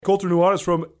Colter Nuanez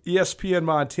from ESPN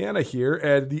Montana here,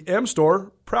 and the M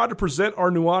Store, proud to present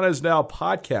our Nuanez Now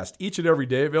podcast each and every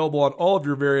day, available on all of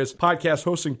your various podcast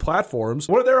hosting platforms.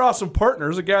 One of their awesome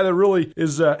partners, a guy that really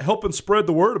is helping spread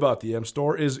the word about the M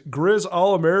Store, is Griz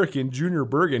All-American Junior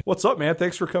Bergen. What's up, man?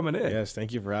 Thanks for coming in. Yes,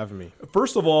 thank you for having me.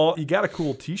 First of all, you got a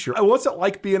cool t-shirt. What's it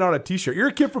like being on a t-shirt? You're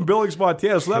a kid from Billings,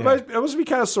 Montana, so that must be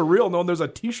kind of surreal knowing there's a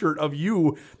t-shirt of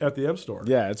you at the M Store.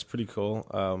 Yeah, it's pretty cool.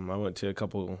 I went to a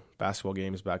couple basketball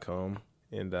games back home,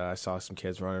 and I saw some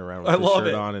kids running around with their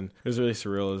shirt on, and it was really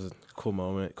surreal. It was a cool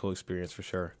moment, cool experience for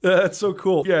sure. That's so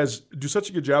cool. You guys do such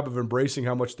a good job of embracing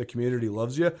how much the community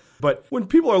loves you. But when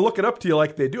people are looking up to you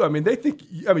like they do, they think,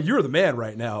 you're the man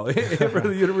right now for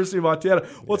the University of Montana.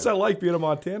 What's that like being a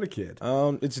Montana kid?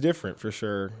 It's different for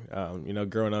sure.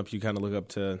 Growing up, you kind of look up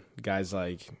to guys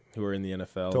like who are in the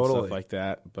NFL and stuff like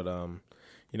that. But,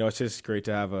 it's just great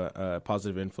to have a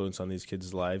positive influence on these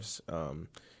kids' lives.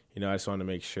 I just want to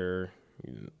make sure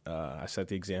I set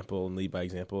the example and lead by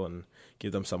example and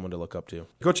give them someone to look up to.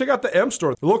 Go check out the M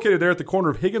Store. They're located there at the corner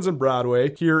of Higgins and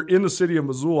Broadway here in the city of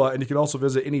Missoula, and you can also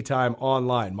visit anytime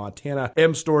online,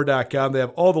 montanamstore.com. They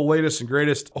have all the latest and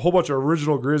greatest, a whole bunch of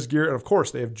original Griz gear, and of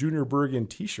course, they have Junior Bergen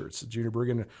t-shirts. Junior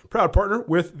Bergen, proud partner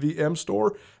with the M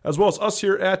Store, as well as us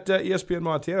here at ESPN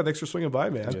Montana. Thanks for swinging by,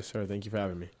 man. Yes, sir. Thank you for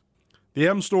having me. The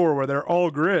M Store, where they're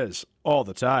all Griz all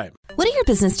the time. What are your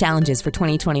business challenges for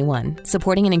 2021?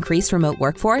 Supporting an increased remote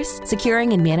workforce?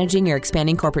 Securing and managing your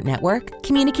expanding corporate network?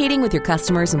 Communicating with your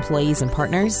customers, employees, and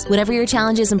partners? Whatever your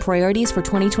challenges and priorities for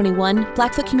 2021,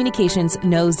 Blackfoot Communications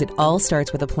knows it all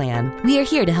starts with a plan. We are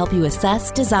here to help you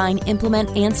assess, design,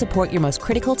 implement, and support your most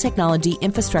critical technology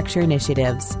infrastructure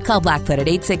initiatives. Call Blackfoot at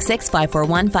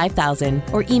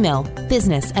 866-541-5000 or email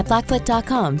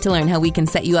business@blackfoot.com to learn how we can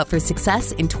set you up for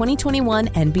success in 2021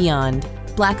 and beyond.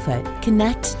 Blackfoot,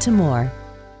 connect to more.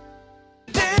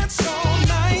 Dance all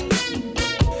night, and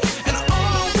all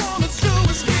I wanna do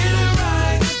is get it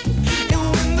right.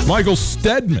 And when the Michael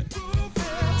Steadman,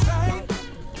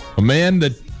 a man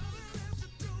that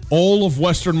all of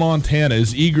Western Montana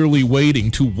is eagerly waiting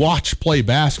to watch play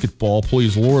basketball.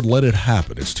 Please, Lord, let it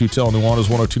happen. It's Tootell, Nuanez,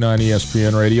 102.9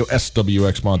 ESPN Radio,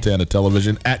 SWX Montana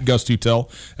Television, at Gus Tootell,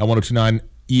 at 102.9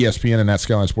 ESPN, and at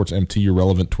Skyline Sports MT, your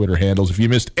relevant Twitter handles. If you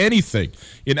missed anything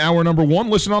in hour number one,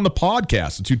 listen on the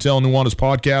podcast. The Tootell and Nuanez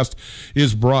podcast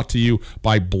is brought to you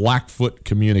by Blackfoot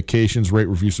Communications. Rate,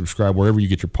 review, subscribe wherever you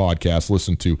get your podcasts.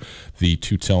 Listen to the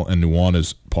Tootell and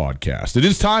Nuanez podcast. It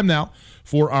is time now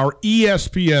for our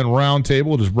ESPN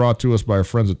Roundtable. It is brought to us by our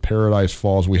friends at Paradise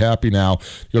Falls. We're happy now to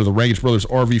go to the Rangish Brothers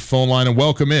RV phone line and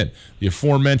welcome in the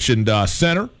aforementioned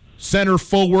center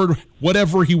forward,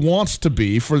 whatever he wants to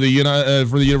be for the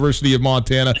University of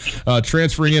Montana,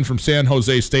 transferring in from San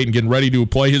Jose State and getting ready to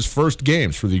play his first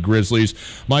games for the Grizzlies.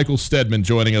 Michael Steadman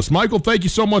joining us. Michael, thank you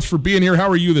so much for being here. How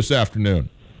are you this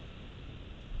afternoon?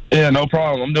 Yeah, no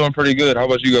problem. I'm doing pretty good. How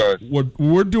about you guys?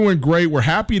 We're doing great. We're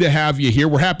happy to have you here.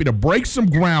 We're happy to break some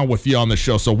ground with you on the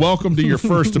show. So welcome to your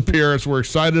first appearance. We're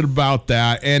excited about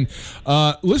that. And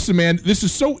listen, man, this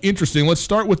is so interesting. Let's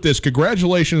start with this.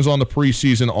 Congratulations on the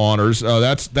preseason honors.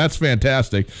 That's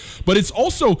fantastic. But it's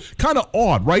also kind of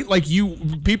odd, right? Like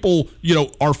people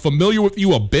are familiar with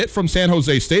you a bit from San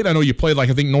Jose State. I know you played I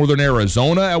think Northern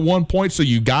Arizona at one point, so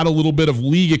you got a little bit of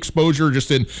league exposure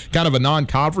just in kind of a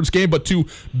non-conference game. But to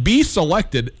be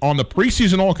selected on the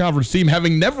preseason all-conference team,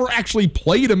 having never actually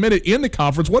played a minute in the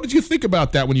conference, what did you think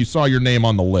about that when you saw your name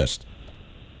on the list?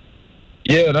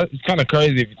 Yeah, that's kind of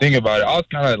crazy if you think about it. I was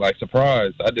kind of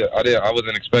surprised. I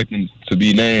wasn't expecting to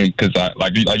be named because,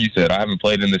 like you said, I haven't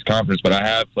played in this conference, but I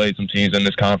have played some teams in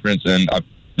this conference, and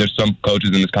there's some coaches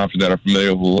in this conference that are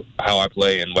familiar with how I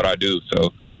play and what I do.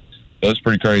 So it was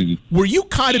pretty crazy. Were you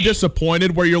kind of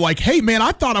disappointed where you're like, hey, man,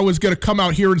 I thought I was going to come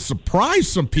out here and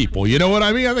surprise some people? You know what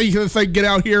I mean? I think it's like get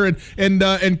out here and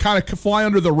kind of fly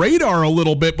under the radar a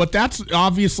little bit, but that's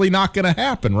obviously not going to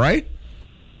happen, right?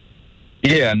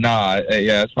 Yeah,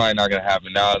 it's probably not going to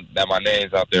happen. Now that my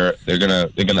name's out there, they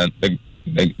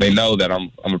know that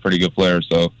I'm a pretty good player.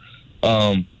 So,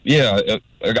 I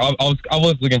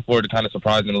was looking forward to kind of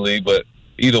surprising the league, but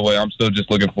either way, I'm still just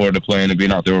looking forward to playing and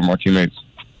being out there with my teammates.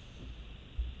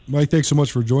 Mike, thanks so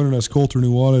much for joining us. Colter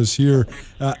Nuanez here.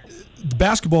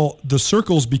 Basketball, the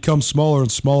circles become smaller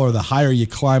and smaller the higher you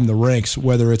climb the ranks,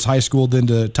 whether it's high school, then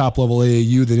to top-level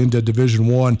AAU, then into Division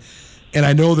I. And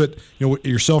I know that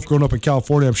yourself growing up in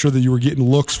California, I'm sure that you were getting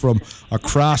looks from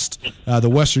across the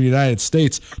Western United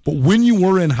States. But when you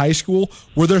were in high school,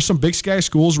 were there some Big Sky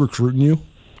schools recruiting you?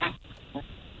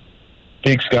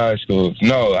 Big Sky schools?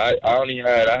 No, I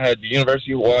had the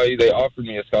University of Hawaii. They offered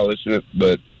me a scholarship,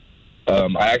 but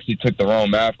I actually took the wrong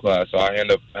math class, so I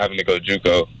ended up having to go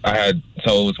JUCO.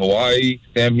 So it was Hawaii,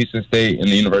 Sam Houston State, and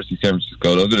the University of San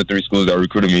Francisco. Those are the 3 schools that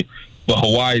recruited me. But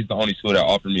Hawaii is the only school that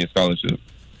offered me a scholarship.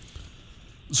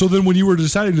 So then, when you were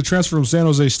deciding to transfer from San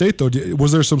Jose State, though,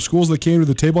 was there some schools that came to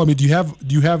the table? I mean, do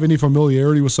you have any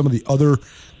familiarity with some of the other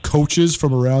coaches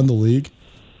from around the league?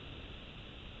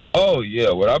 Oh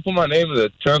yeah, when I put my name in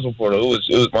the transfer portal, it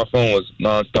was my phone was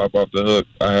nonstop off the hook.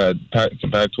 I had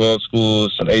some Pac-12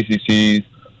 schools, some ACCs.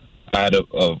 I had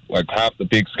like half the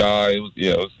Big Sky. It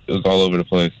was all over the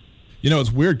place. You know,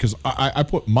 it's weird because I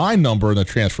put my number in the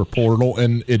transfer portal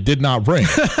and it did not ring.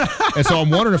 And so I'm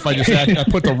wondering if I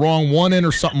put the wrong one in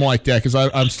or something like that, because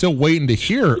I'm still waiting to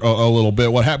hear a little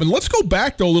bit what happened. Let's go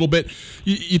back, though, a little bit.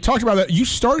 You talked about that. You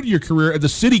started your career at the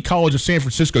City College of San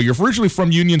Francisco. You're originally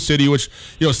from Union City, which,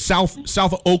 south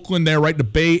of Oakland there, right in the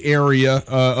Bay Area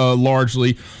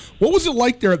largely. What was it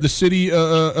like there at the City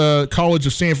College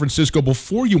of San Francisco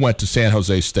before you went to San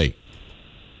Jose State?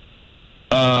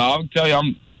 I'll tell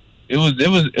you, it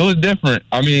was different.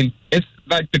 I mean, it's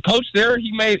like the coach there,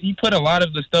 he put a lot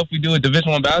of the stuff we do at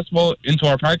Division I basketball into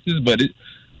our practice, but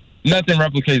nothing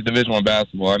replicates Division I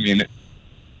basketball. I mean,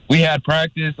 we had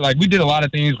practice, like we did a lot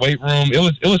of things, weight room. It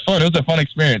was fun. It was a fun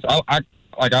experience.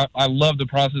 I love the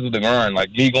process of the grind.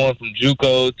 Like me going from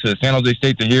JUCO to San Jose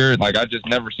State to here, like I just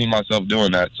never seen myself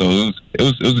doing that. So it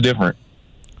was different.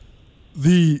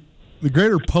 The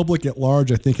greater public at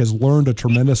large, I think, has learned a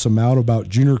tremendous amount about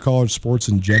junior college sports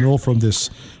in general from this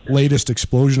latest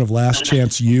explosion of Last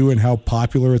Chance U and how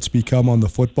popular it's become on the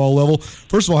football level.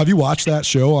 First of all, have you watched that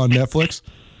show on Netflix?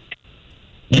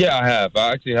 Yeah, I have.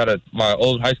 I actually had my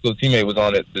old high school teammate was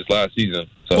on it this last season.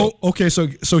 So. Oh, okay. So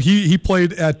he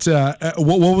played at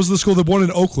what was the school? The one in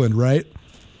Oakland, right?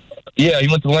 Yeah, he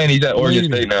went to Laney. He's at Oregon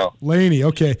State now. Laney,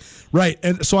 okay. Right.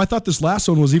 And so I thought this last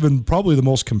one was even probably the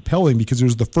most compelling because it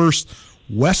was the first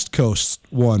West Coast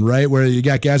one, right, where you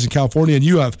got guys in California and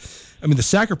you have, I mean, the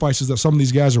sacrifices that some of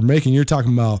these guys are making. You're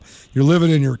talking about you're living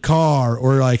in your car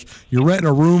or like you're renting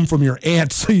a room from your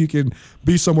aunt so you can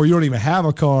be somewhere you don't even have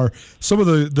a car. Some of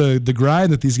the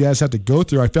grind that these guys had to go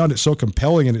through, I found it so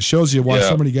compelling, and it shows you why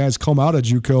so many guys come out of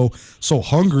JUCO so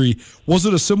hungry. Was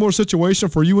it a similar situation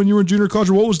for you when you were in junior college,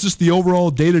 or what was just the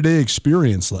overall day-to-day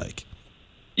experience like?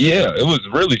 Yeah, it was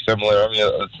really similar. I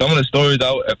mean, some of the stories,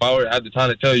 if I had the time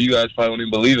to tell you guys probably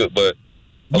wouldn't believe it, but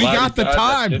we got the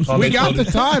time. We got the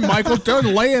time, Michael. Don't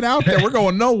lay it out there. We're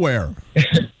going nowhere.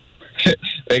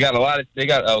 They got a lot of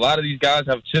these guys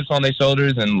have chips on their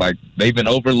shoulders, and like they've been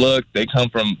overlooked. They come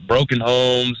from broken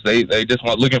homes. They just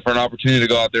looking for an opportunity to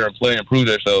go out there and play and prove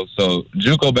themselves. So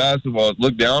JUCO basketball is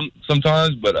looked down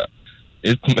sometimes, but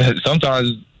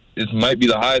sometimes it might be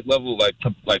the highest level,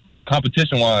 like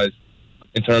competition wise,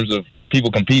 in terms of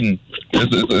people competing.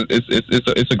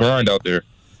 It's a grind out there.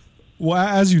 Well,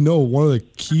 as you know, one of the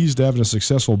keys to having a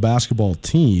successful basketball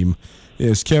team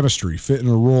is chemistry, fit in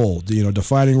a role,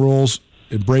 defining roles,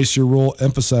 embrace your role,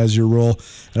 emphasize your role.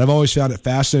 And I've always found it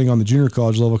fascinating on the junior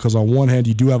college level because on one hand,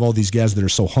 you do have all these guys that are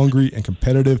so hungry and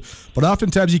competitive, but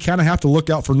oftentimes you kind of have to look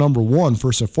out for number one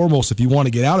first and foremost if you want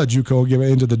to get out of JUCO and get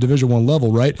into the Division I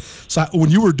level, right? So when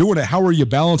you were doing it, how were you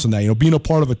balancing that? Being a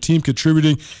part of a team,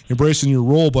 contributing, embracing your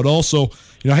role, but also,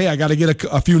 hey, I got to get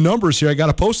a few numbers here. I got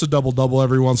to post a double-double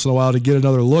every once in a while to get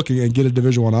another look and get a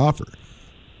Division I offer.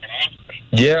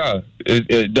 Yeah,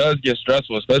 it does get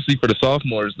stressful, especially for the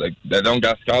sophomores that don't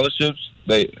got scholarships.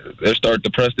 They start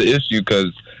to press the issue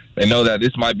because they know that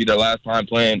this might be their last time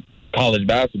playing college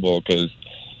basketball because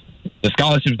the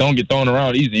scholarships don't get thrown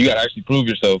around easy. You got to actually prove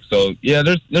yourself. So yeah,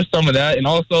 there's some of that, and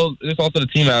also there's also the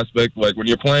team aspect. Like when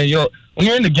you're playing, when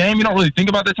you're in the game, you don't really think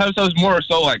about that type of stuff. It's more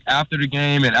so like after the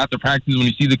game and after practice when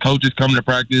you see the coaches coming to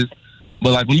practice.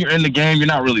 But, like, when you're in the game, you're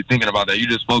not really thinking about that. You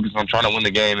just focus on trying to win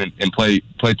the game and play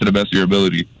to the best of your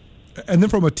ability. And then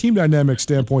from a team dynamic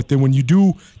standpoint, then when you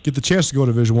do get the chance to go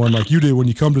to Division I like you did when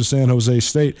you come to San Jose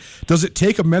State, does it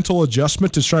take a mental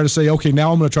adjustment to try to say, okay,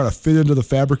 now I'm going to try to fit into the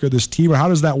fabric of this team? Or how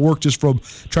does that work just from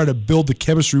trying to build the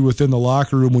chemistry within the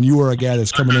locker room when you are a guy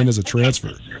that's coming in as a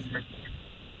transfer?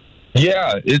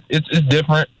 Yeah, it's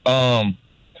different.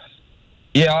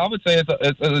 Yeah, I would say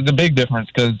it's a big difference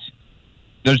because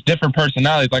there's different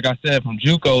personalities. Like I said, from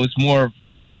JUCO, it's more of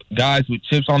guys with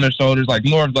chips on their shoulders, like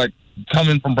more of like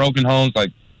coming from broken homes,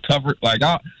 like tougher. But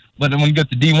then when you get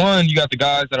to D1, you got the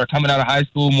guys that are coming out of high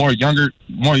school, more younger.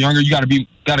 You got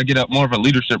to get up more of a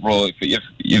leadership role if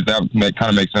that kind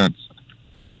of makes sense.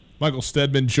 Michael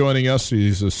Steadman joining us.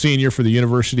 He's a senior for the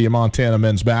University of Montana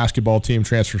men's basketball team,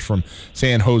 transfers from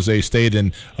San Jose State,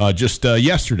 and just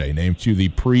yesterday named to the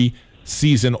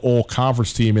preseason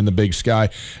all-conference team in the Big Sky.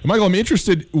 And Michael, I'm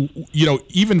interested,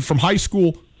 even from high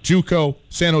school JUCO,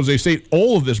 San Jose State,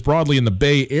 all of this broadly in the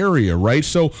Bay Area, right?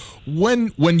 So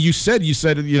when you said,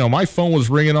 my phone was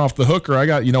ringing off the hook, or I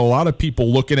got, a lot of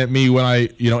people looking at me when I,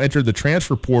 entered the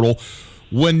transfer portal.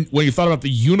 When you thought about the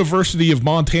University of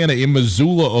Montana in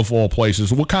Missoula, of all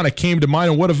places, what kind of came to mind,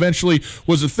 and what eventually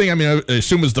was the thing? I mean, I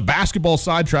assume it was the basketball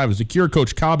side, Travis DeCuire,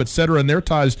 Coach Cobb, et cetera, and their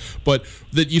ties, but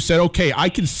that you said, okay, I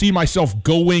can see myself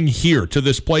going here to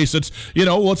this place that's,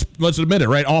 let's admit it,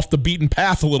 right, off the beaten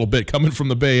path a little bit, coming from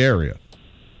the Bay Area.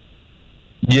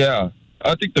 Yeah.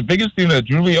 I think the biggest thing that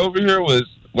drew me over here was,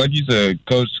 like you said,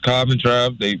 Coach Cobb and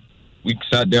Trav, we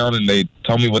sat down and they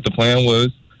told me what the plan was.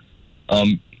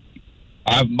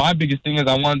 My biggest thing is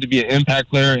I wanted to be an impact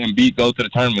player and go to the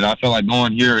tournament. I felt like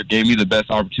going here gave me the best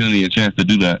opportunity, a chance to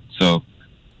do that. So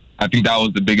I think that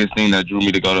was the biggest thing that drew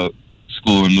me to go to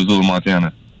school in Missoula,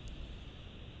 Montana.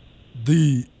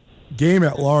 The game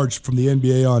at large from the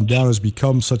NBA on down has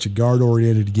become such a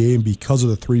guard-oriented game because of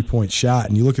the three-point shot.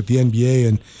 And you look at the NBA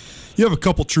and you have a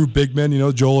couple true big men,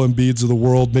 Joel Embiid's of the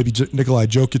world, maybe Nikolai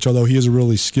Jokic, although he is a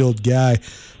really skilled guy.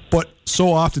 But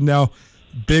so often now,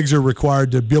 bigs are required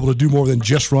to be able to do more than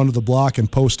just run to the block and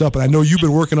post up. And I know you've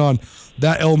been working on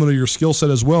that element of your skill set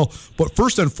as well. But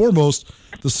first and foremost,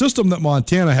 the system that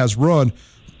Montana has run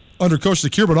under Coach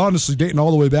DeCuire, but honestly dating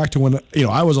all the way back to when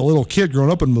I was a little kid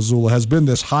growing up in Missoula, has been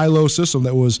this high-low system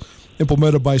that was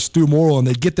implemented by Stu Morrill, and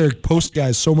they get their post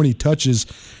guys so many touches,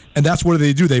 and that's what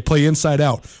they do. They play inside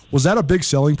out. Was that a big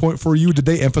selling point for you? Did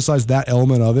they emphasize that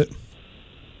element of it?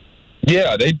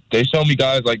 Yeah, they showed me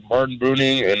guys like Martin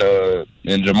Bruning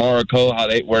and Jamar Cole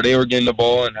where they were getting the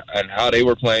ball and how they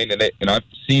were playing, and I've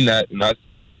seen that, and I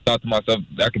thought to myself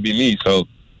that could be me. So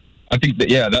I think that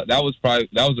that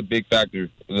was a big factor,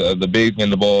 the bigs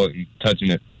getting the ball and touching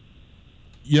it.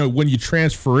 When you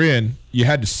transfer in, you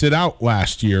had to sit out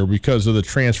last year because of the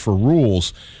transfer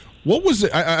rules. What was it?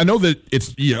 I know that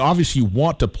it's obviously you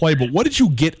want to play, but what did you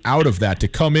get out of that to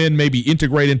come in, maybe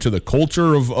integrate into the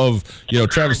culture of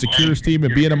Travis DeCuire's team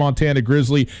and being a Montana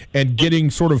Grizzly and getting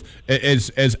sort of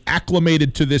as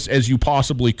acclimated to this as you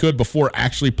possibly could before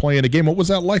actually playing a game? What was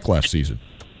that like last season?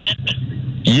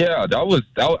 Yeah,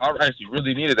 I actually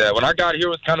really needed that. When I got here, it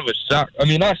was kind of a shock. I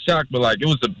mean, not shock, but like it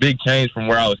was a big change from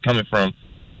where I was coming from.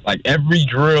 Like every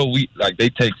drill, they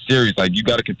take serious. Like you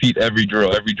got to compete every drill.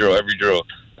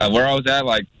 Where I was at,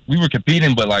 like we were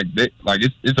competing, but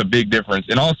it's a big difference.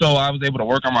 And also, I was able to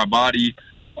work on my body,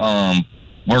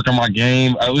 work on my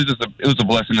game. It was a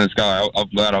blessing in the sky. I'm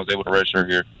glad I was able to redshirt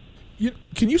here.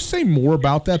 Can you say more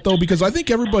about that though? Because I think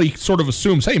everybody sort of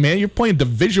assumes, hey man, you're playing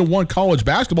Division I college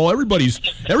basketball. Everybody's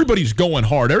going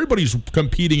hard. Everybody's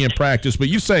competing in practice. But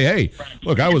you say, hey,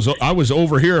 look, I was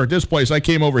over here at this place. I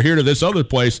came over here to this other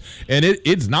place, and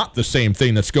it's not the same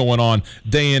thing that's going on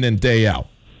day in and day out.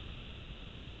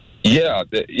 Yeah,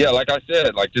 like I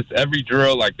said, like just every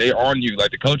drill, like they're on you.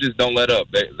 Like the coaches don't let up.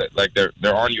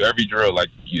 They're on you every drill. Like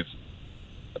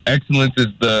excellence is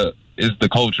the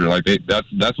culture. Like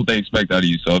that's what they expect out of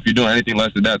you. So if you're doing anything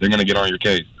less than that, they're gonna get on your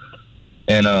case.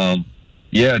 And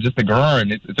just the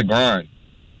grind. It's a grind.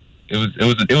 It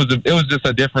was just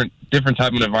a different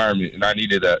type of environment, and I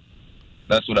needed that.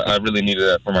 That's what I really needed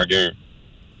that for my game.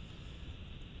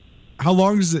 How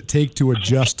long does it take to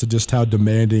adjust to just how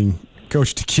demanding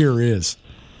Coach DeCuire is?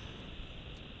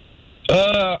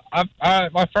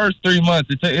 My first 3 months,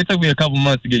 it took me a couple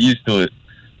months to get used to it.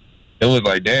 It was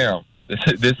like, damn, this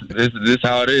is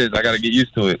how it is. I got to get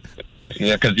used to it.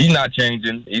 Yeah, because he's not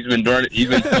changing. He's been doing it. He's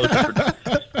been coaching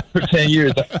for 10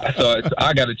 years. So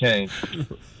I got to change.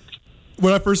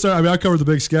 When I first started, I covered the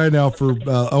Big Sky now for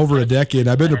over a decade.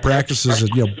 I've been to practices at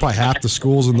probably half the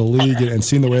schools in the league and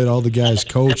seen the way that all the guys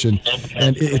coach, and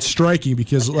it's striking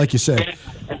because, like you said,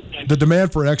 the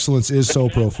demand for excellence is so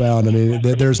profound. I mean,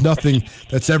 there's nothing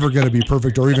that's ever going to be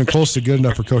perfect or even close to good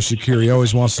enough for Coach DeCuire. He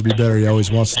always wants to be better. He always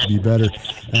wants to be better.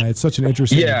 It's such an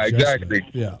interesting. Yeah, adjustment. exactly.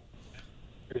 Yeah,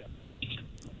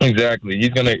 exactly. He's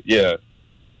gonna. Yeah,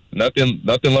 nothing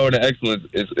lower than excellence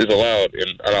is allowed,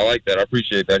 and I like that. I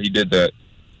appreciate that he did that.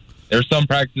 There's some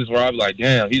practices where I'm like,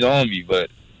 damn, he's on me, but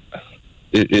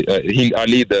I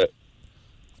need that.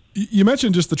 You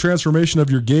mentioned just the transformation of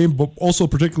your game, but also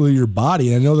particularly your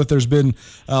body. And I know that there's been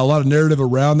a lot of narrative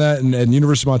around that, and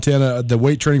University of Montana, the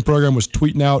weight training program was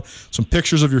tweeting out some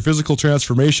pictures of your physical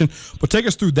transformation. But take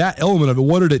us through that element of it.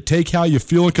 What did it take? How you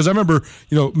feeling? Because I remember,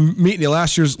 meeting you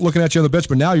last year, looking at you on the bench,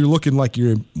 but now you're looking like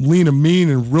you're lean and mean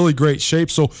and really great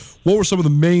shape. So what were some of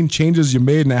the main changes you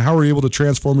made, and how were you able to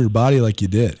transform your body like you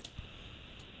did?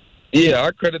 Yeah,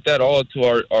 I credit that all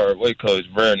to our weight coach,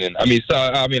 Brandon. I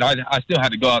still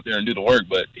had to go out there and do the work,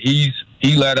 but he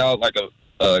laid out like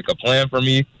a plan for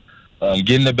me.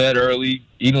 getting to bed early,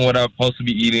 eating what I'm supposed to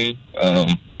be eating.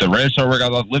 The red shirt workouts, I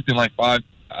was lifting like 5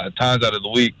 times out of the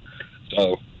week.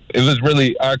 So it was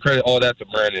really, I credit all that to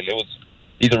Brandon.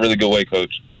 He's a really good weight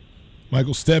coach.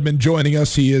 Michael Steadman joining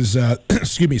us. He is,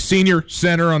 senior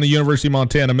center on the University of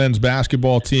Montana men's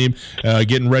basketball team,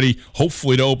 getting ready,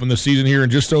 hopefully, to open the season here in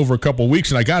just over a couple of weeks.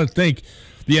 And I got to think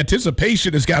the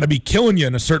anticipation has got to be killing you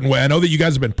in a certain way. I know that you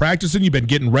guys have been practicing, you've been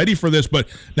getting ready for this, but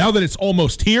now that it's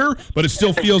almost here, but it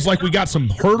still feels like we got some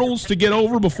hurdles to get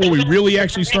over before we really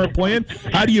actually start playing.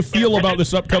 How do you feel about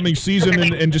this upcoming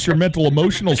season and just your mental,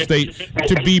 emotional state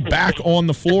to be back on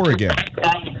the floor again?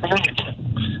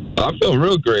 I feel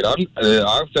real great.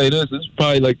 I'll say this is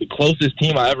probably like the closest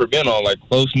team I ever been on, like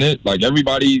close-knit. Like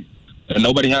everybody, and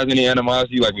nobody has any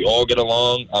animosity. Like we all get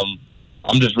along.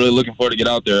 I'm just really looking forward to get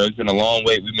out there. It's been a long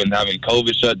wait. We've been having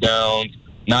COVID shutdowns,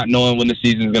 not knowing when the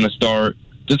season's going to start,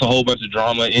 just a whole bunch of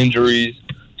drama, injuries.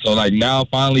 So like now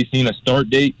finally seeing a start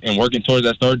date and working towards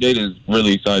that start date is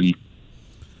really exciting.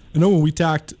 I know when we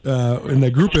talked in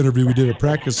the group interview we did at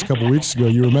practice a couple weeks ago,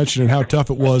 you were mentioning how tough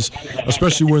it was,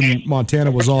 especially when Montana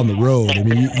was on the road. I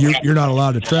mean, you're not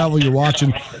allowed to travel. You're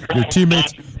watching your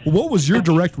teammates. But what was your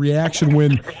direct reaction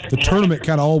when the tournament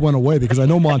kind of all went away? Because I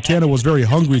know Montana was very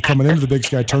hungry coming into the Big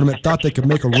Sky tournament, thought they could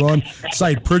make a run.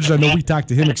 Cy Pridgeett, I know we talked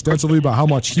to him extensively about how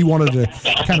much he wanted to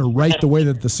kind of right the way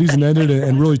that the season ended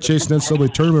and really chase an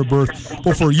NCAA tournament berth.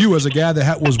 But for you as a guy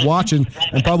that was watching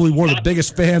and probably one of the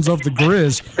biggest fans of the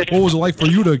Griz, what was it like for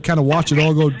you to kind of watch it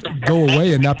all go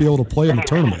away and not be able to play in the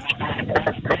tournament?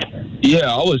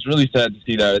 Yeah, I was really sad to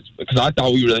see that because I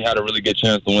thought we really had a really good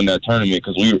chance to win that tournament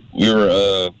because we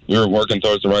were working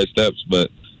towards the right steps. But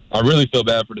I really feel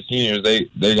bad for the seniors.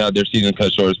 They had their season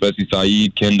cut short, especially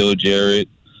Saeed, Kendall, Jarrett.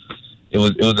 It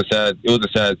was a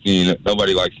sad scene.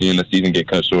 Nobody likes seeing the season get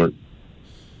cut short.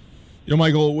 You know,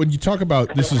 Michael, when you talk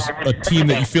about this is a team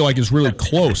that you feel like is really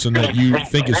close and that you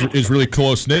think is really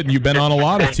close-knit, and you've been on a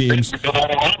lot of teams,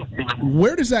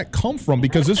 where does that come from?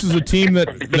 Because this is a team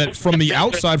that from the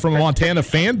outside, from a Montana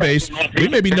fan base, we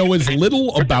maybe know as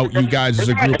little about you guys as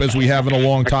a group as we have in a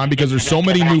long time because there's so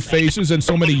many new faces and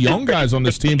so many young guys on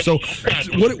this team. So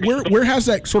where has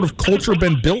that sort of culture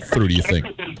been built through, do you think?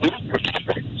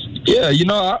 Yeah, you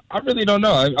know, I really don't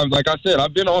know. Like I said,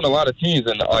 I've been on a lot of teams,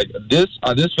 and like this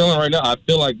feeling right now, I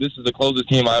feel like this is the closest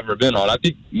team I've ever been on. I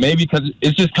think maybe because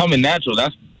it's just coming natural.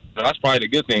 That's probably the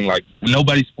good thing. Like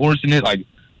nobody's forcing it. Like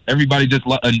everybody just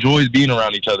enjoys being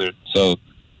around each other. So,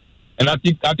 and I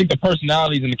think the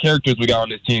personalities and the characters we got on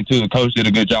this team too. The coach did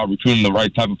a good job recruiting the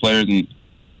right type of players,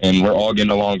 and we're all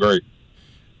getting along great.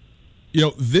 You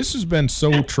know, this has been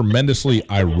so tremendously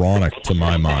ironic to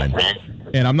my mind.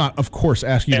 And I'm not, of course,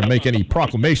 asking you to make any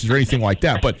proclamations or anything like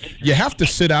that, but you have to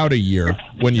sit out a year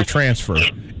when you transfer,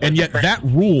 and yet that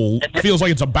rule feels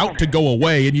like it's about to go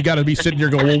away, and you got to be sitting here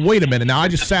going, well, wait a minute, now I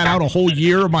just sat out a whole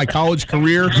year of my college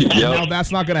career, and now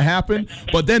that's not going to happen.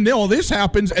 But then this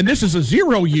happens, and this is a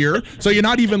 0 year, so you're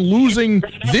not even losing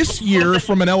this year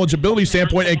from an eligibility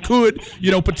standpoint and could,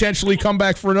 potentially come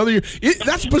back for another year.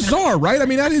 That's bizarre, right? I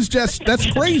mean,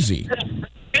 that's crazy.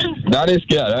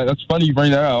 That's funny you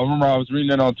bring that up. I remember I was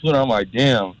reading it on Twitter. I'm like,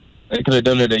 damn, they could have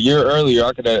done it a year earlier.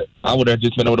 I would have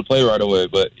just been able to play right away.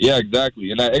 But yeah,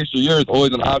 exactly. And that extra year is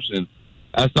always an option.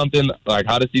 That's something like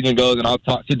how the season goes, and I'll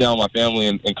sit down with my family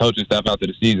and coaching staff after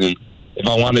the season if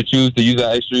I want to choose to use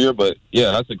that extra year. But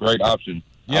yeah, that's a great option.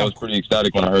 Yeah. I was pretty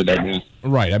ecstatic when I heard that news.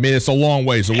 Right. I mean, it's a long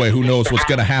ways away. Who knows what's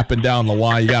going to happen down the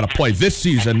line? You got to play this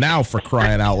season now, for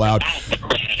crying out loud.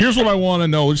 Here's what I want to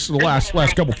know. This is the last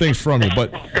couple things from you,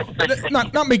 but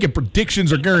not making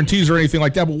predictions or guarantees or anything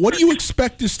like that. But what do you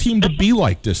expect this team to be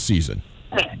like this season?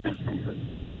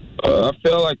 I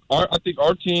feel like I think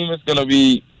our team is going to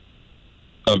be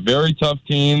a very tough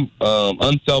team,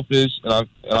 unselfish, and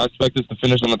I expect us to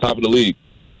finish on the top of the league.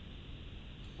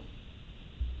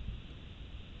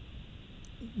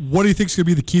 What do you think is going to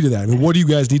be the key to that? I mean, what do you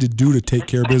guys need to do to take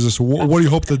care of business? What do you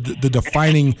hope the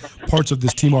defining parts of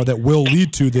this team are that will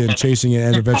lead to then chasing it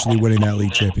and eventually winning that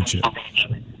league championship?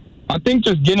 I think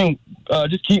just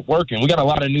keep working. We got a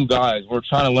lot of new guys. We're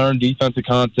trying to learn defensive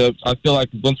concepts. I feel like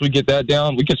once we get that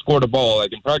down, we can score the ball.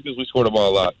 Like in practice, we score the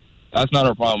ball a lot. That's not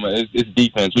our problem. It's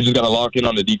defense. We just got to lock in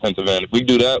on the defensive end. If we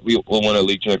do that, we'll win a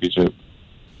league championship.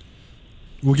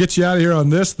 We'll get you out of here on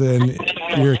this then.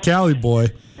 You're a Cali boy.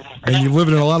 And you're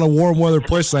living in a lot of warm weather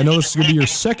places. I know this is going to be your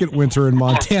second winter in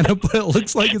Montana, but it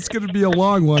looks like it's going to be a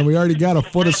long one. We already got a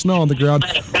foot of snow on the ground.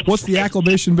 What's the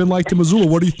acclimation been like to Missoula?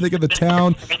 What do you think of the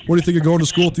town? What do you think of going to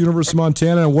school at the University of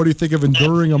Montana? And what do you think of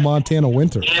enduring a Montana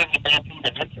winter?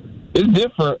 It's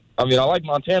different. I mean, I like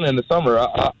Montana in the summer.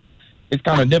 It's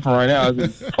kind of different right now.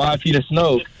 It's 5 feet of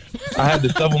snow. I had to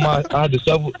shovel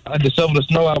the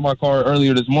snow out of my car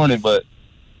earlier this morning. But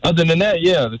other than that,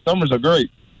 yeah, the summers are great.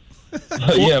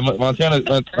 Yeah, Montana's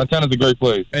a great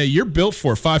place. Hey, you're built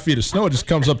for 5 feet of snow. It just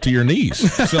comes up to your knees,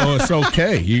 so it's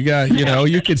okay. You got,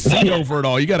 you can see over it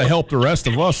all. You got to help the rest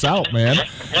of us out, man.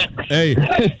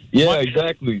 Hey, yeah,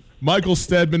 exactly. Michael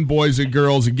Steadman, boys and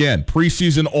girls, again,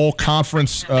 preseason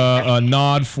all-conference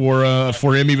nod for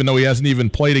him, even though he hasn't even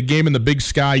played a game in the Big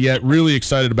Sky yet. Really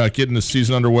excited about getting the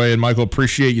season underway. And Michael,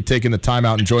 appreciate you taking the time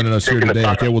out and joining us here today.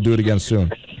 Okay, we'll do it again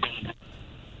soon.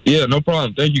 Yeah, no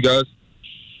problem. Thank you, guys.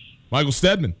 Michael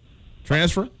Steadman,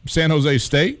 transfer from San Jose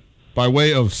State by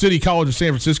way of City College of San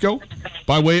Francisco,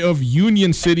 by way of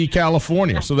Union City,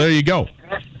 California. So there you go.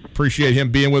 Appreciate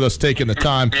him being with us, taking the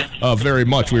time very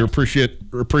much. We're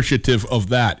appreciative of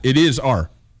that. It is our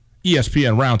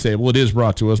ESPN Roundtable. It is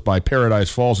brought to us by Paradise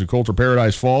Falls and Coulter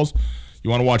Paradise Falls. You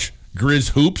want to watch Griz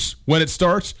Hoops when it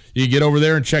starts? You can get over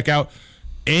there and check out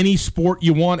any sport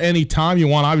you want, anytime you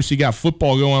want. Obviously, you got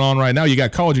football going on right now. You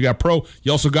got college, you got pro.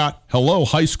 You also got,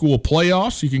 high school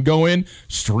playoffs. You can go in,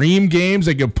 stream games.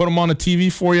 They can put them on the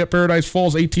TV for you at Paradise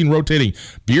Falls. 18 rotating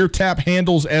beer tap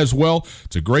handles as well.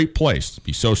 It's a great place.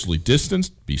 Be socially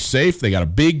distanced, be safe. They got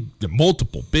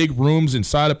multiple big rooms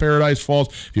inside of Paradise Falls.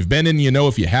 If you've been in, you know.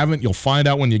 If you haven't, you'll find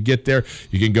out when you get there.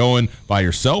 You can go in by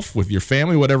yourself, with your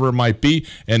family, whatever it might be,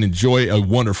 and enjoy a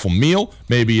wonderful meal,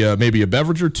 maybe a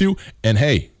beverage or two. And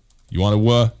hey, you want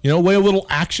to lay a little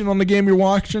action on the game you're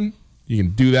watching? You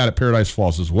can do that at Paradise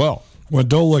Falls as well. Well,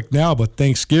 don't look now, but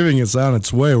Thanksgiving is on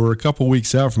its way. We're a couple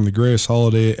weeks out from the greatest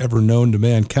holiday ever known to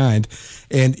mankind.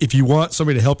 And if you want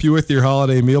somebody to help you with your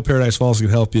holiday meal, Paradise Falls can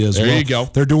help you as well. There you go.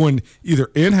 They're doing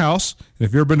either in-house, and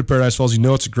if you've ever been to Paradise Falls, you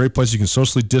know it's a great place. You can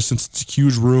socially distance. It's a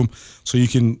huge room. So all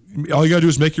you got to do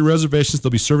is make your reservations.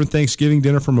 They'll be serving Thanksgiving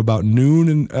dinner from about noon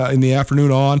in the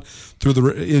afternoon on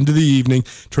through into the evening.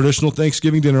 Traditional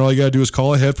Thanksgiving dinner, all you got to do is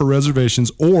call ahead for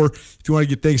reservations. Or if you want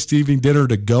to get Thanksgiving dinner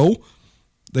to go,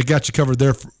 they got you covered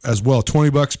there as well.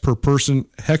 $20 per person,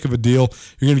 heck of a deal.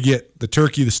 You're going to get the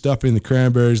turkey, the stuffing, the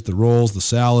cranberries, the rolls, the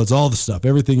salads, all the stuff,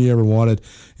 everything you ever wanted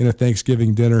in a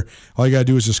Thanksgiving dinner. All you got to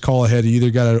do is just call ahead. You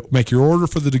either got to make your order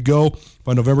for the to-go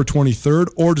by November 23rd,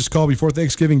 or just call before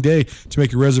Thanksgiving Day to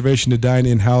make a reservation to dine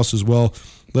in-house as well.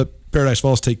 Let Paradise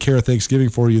Falls take care of Thanksgiving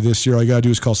for you this year. All you got to do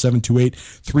is call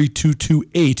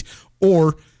 728-3228,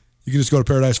 or you can just go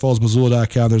to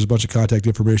ParadiseFallsMissoula.com. There's a bunch of contact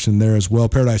information there as well.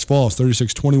 Paradise Falls,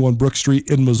 3621 Brook Street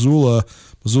in Missoula.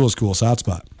 Missoula's coolest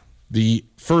hotspot. The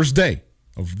first day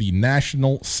of the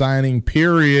national signing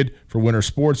period for winter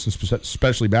sports,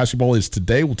 especially basketball, is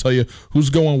today. We'll tell you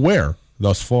who's going where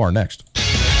thus far next.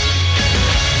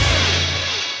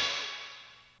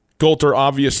 Coulter,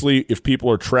 obviously, if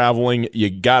people are traveling, you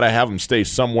got to have them stay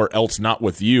somewhere else, not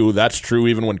with you. That's true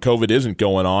even when COVID isn't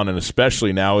going on, and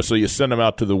especially now. So you send them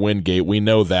out to the Wingate. We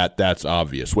know that. That's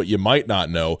obvious. What you might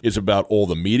not know is about all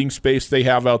the meeting space they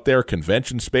have out there,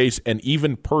 convention space, and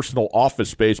even personal office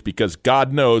space, because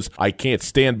God knows I can't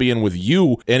stand being with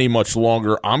you any much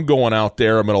longer. I'm going out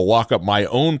there. I'm going to lock up my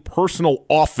own personal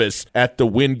office at the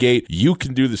Wingate. You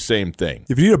can do the same thing.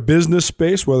 If you need a business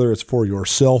space, whether it's for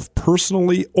yourself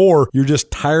personally or you're just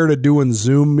tired of doing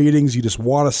Zoom meetings, you just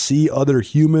want to see other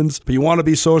humans, but you want to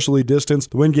be socially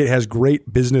distanced, the Wingate has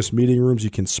great business meeting rooms. You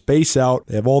can space out.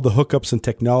 They have all the hookups and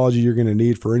technology you're going to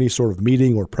need for any sort of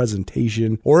meeting or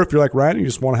presentation. Or if you're like Ryan, you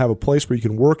just want to have a place where you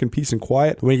can work in peace and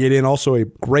quiet, the Wingate Inn, also a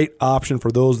great option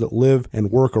for those that live and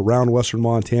work around Western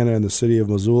Montana and the city of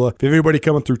Missoula. If you have anybody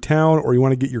coming through town or you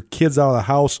want to get your kids out of the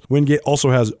house, Wingate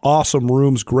also has awesome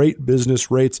rooms, great business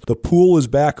rates. The pool is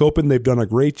back open. They've done a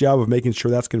great job of making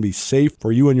sure that's going to be safe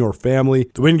for you and your family.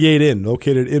 The Wingate Inn,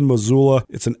 located in Missoula,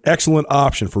 it's an excellent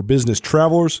option for business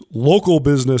travelers, local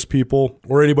business people,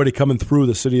 or anybody coming through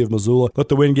the city of Missoula. Let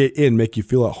the Wingate Inn make you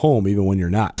feel at home even when you're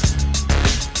not.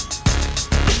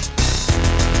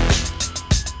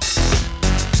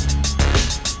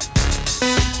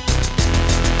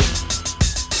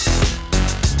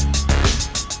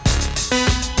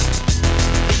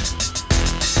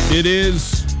 It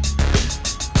is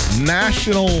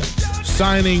National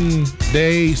Signing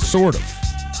Day, sort of.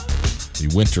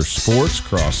 The winter sports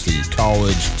across the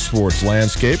college sports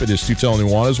landscape. It is Tootell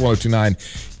Nuanez, 1029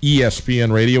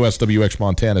 ESPN Radio, SWX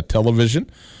Montana Television.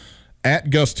 At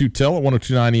Gus Tootell at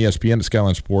 1029 ESPN at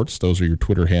Skyline Sports. Those are your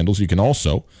Twitter handles. You can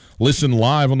also listen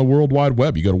live on the World Wide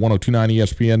Web. You go to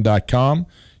 1029ESPN.com.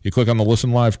 You click on the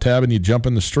Listen Live tab, and you jump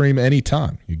in the stream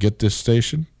anytime. You get this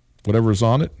station, whatever's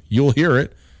on it, you'll hear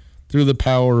it through the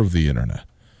power of the Internet.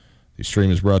 The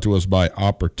stream is brought to us by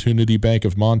Opportunity Bank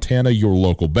of Montana, your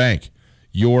local bank,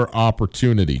 your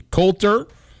opportunity. Coulter,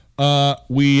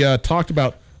 we talked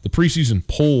about the preseason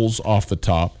polls off the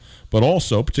top, but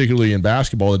also, particularly in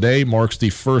basketball, today marks the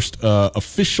first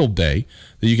official day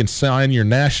that you can sign your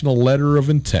national letter of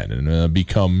intent and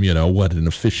become, an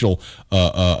official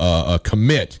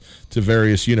commit to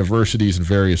various universities and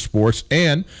various sports.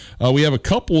 And we have a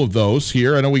couple of those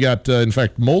here. I know we got, in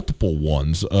fact, multiple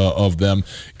ones of them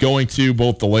going to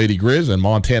both the Lady Griz and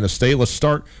Montana State. Let's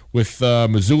start with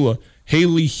Missoula.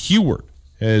 Haley Heward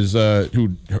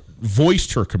who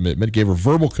voiced her commitment, gave her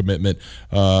verbal commitment,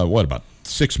 about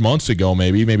 6 months ago,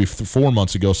 maybe 4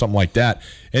 months ago, something like that.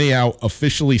 Anyhow,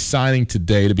 officially signing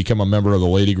today to become a member of the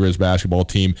Lady Griz basketball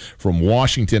team from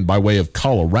Washington by way of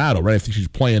Colorado, right? I think she's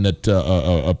playing at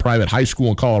a private high school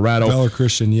in Colorado. Valor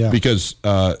Christian, yeah. Because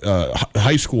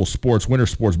high school sports, winter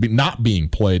sports, not being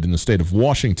played in the state of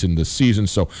Washington this season,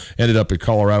 so ended up at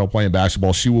Colorado playing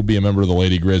basketball. She will be a member of the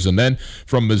Lady Griz. And then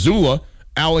from Missoula,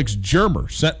 Alex Germer,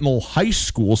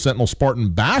 Sentinel Spartan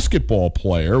basketball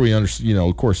player. We understand,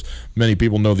 of course, many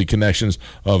people know the connections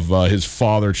of his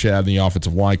father, Chad, the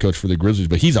offensive line coach for the Grizzlies,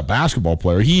 but he's a basketball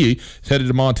player. He is headed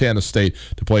to Montana State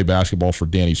to play basketball for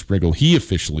Danny Sprinkle. He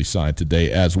officially signed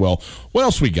today as well. What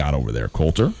else we got over there,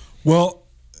 Coulter? Well,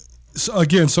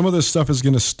 again, some of this stuff is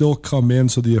going to still come in,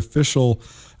 so the official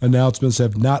announcements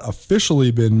have not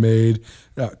officially been made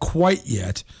quite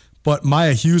yet. But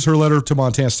Maya Hughes, her letter to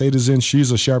Montana State is in.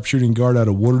 She's a sharpshooting guard out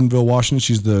of Woodinville, Washington.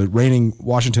 She's the reigning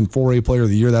Washington 4A Player of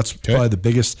the Year. That's probably the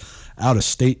biggest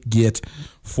out-of-state get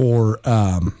for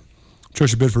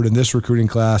Tricia Bidford in this recruiting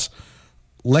class.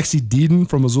 Lexi Deeden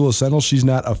from Missoula Sentinel, she's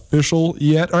not official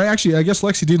yet. Or actually, I guess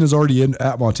Lexi Deeden is already in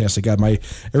at Montana State. God,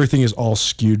 everything is all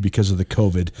skewed because of the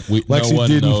COVID. No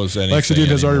one knows anything Lexi Deeden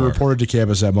has already reported to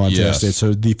campus at Montana State.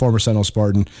 So the former Sentinel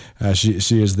Spartan,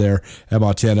 she is there at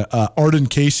Montana. Arden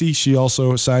Casey, she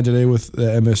also signed today with the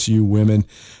MSU women.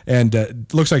 And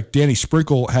looks like Danny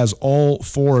Sprinkle has all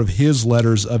 4 of his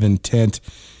letters of intent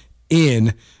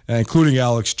in, including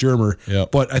Alex Germer.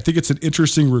 Yep. But I think it's an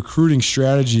interesting recruiting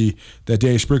strategy that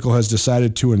Danny Sprinkle has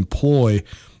decided to employ.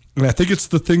 And I think it's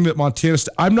the thing that Montana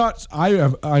State,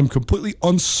 I'm completely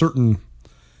uncertain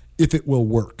if it will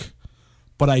work.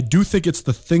 But I do think it's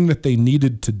the thing that they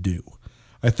needed to do.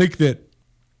 I think that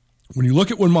when you look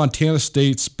at when Montana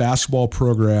State's basketball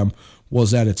program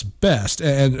was at its best,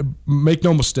 and make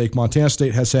no mistake, Montana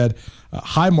State has had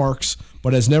high marks,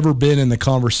 but has never been in the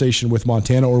conversation with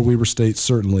Montana or Weber State,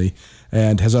 certainly,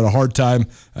 and has had a hard time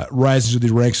rising to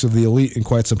the ranks of the elite in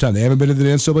quite some time. They haven't been to the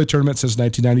NCAA tournament since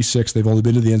 1996. They've only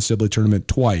been to the NCAA tournament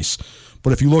twice.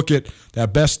 But if you look at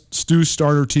that best Stu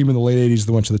starter team in the late 80s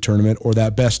that went to the tournament, or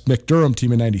that best Mick Durham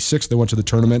team in 96 that went to the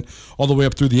tournament, all the way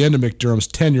up through the end of Mick Durham's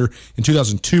tenure in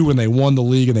 2002 when they won the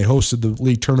league and they hosted the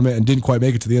league tournament and didn't quite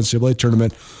make it to the NCAA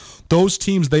tournament, those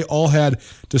teams, they all had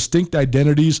distinct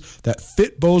identities that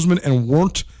fit Bozeman and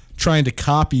weren't trying to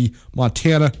copy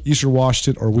Montana, Eastern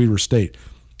Washington, or Weber State.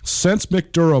 Since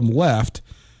Mick Durham left,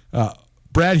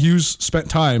 Brad Hughes spent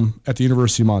time at the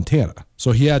University of Montana.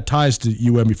 So he had ties to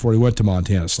UM before he went to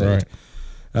Montana State.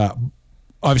 Right.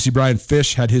 Obviously, Brian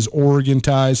Fish had his Oregon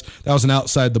ties. That was an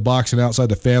outside the box and outside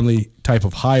the family type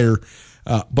of hire.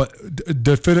 But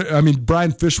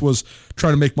Brian Fish was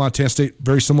trying to make Montana State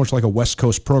very similar to like a West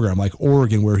Coast program, like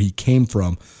Oregon, where he came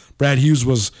from. Brad Hughes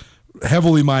was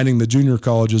heavily mining the junior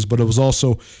colleges, but it was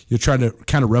also you're trying to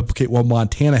kind of replicate what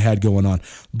Montana had going on.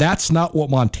 That's not what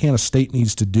Montana State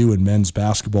needs to do in men's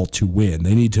basketball to win.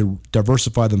 They need to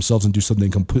diversify themselves and do something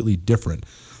completely different.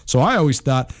 So I always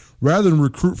thought, rather than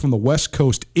recruit from the West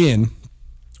Coast in,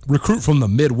 recruit from the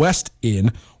Midwest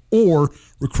in, or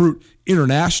recruit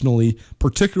internationally,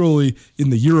 particularly in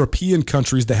the European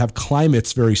countries that have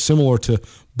climates very similar to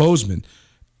Bozeman.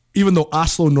 Even though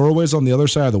Oslo, Norway is on the other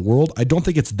side of the world, I don't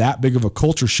think it's that big of a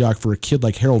culture shock for a kid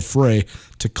like Harold Frey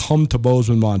to come to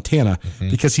Bozeman, Montana,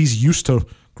 because he's used to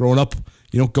growing up,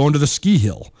 going to the ski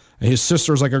hill. And his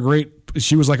sister's like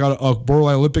she was like a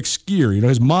borderline Olympic skier.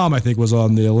 His mom, I think, was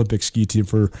on the Olympic ski team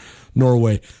for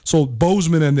Norway. So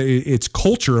Bozeman and its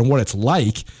culture and what it's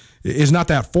like is not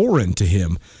that foreign to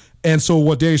him. And so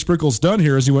what Danny Sprinkle's done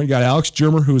here is he went and got Alex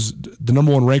Germer, who's the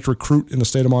number 1 ranked recruit in the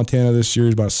state of Montana this year.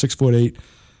 He's about 6'8"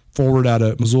 forward out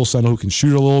of Missoula Sentinel who can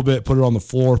shoot a little bit, put it on the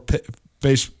floor,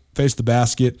 face the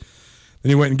basket. Then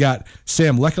he went and got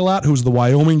Sam Lekelat, who's the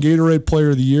Wyoming Gatorade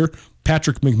Player of the Year,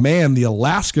 Patrick McMahon, the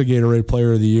Alaska Gatorade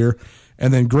Player of the Year,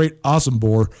 and then Great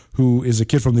Ossenbor, who is a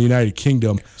kid from the United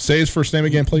Kingdom. Say his first name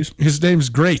again, please. His name's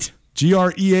Great,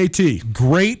 Great.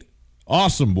 Great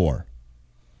Ossenbor.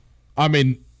 I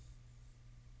mean,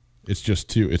 it's just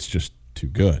too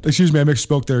good. Excuse me, I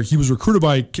misspoke there. He was recruited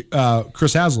by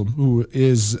Chris Haslam, who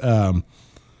is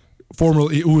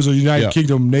who was a United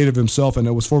Kingdom native himself,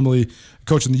 and was formerly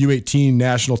coaching the U18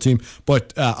 national team.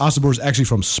 But Osibor is actually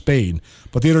from Spain.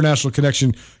 But the international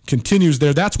connection continues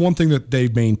there. That's one thing that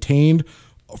they've maintained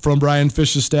from Brian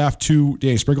Fish's staff to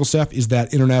Danny Sprinkle's staff, is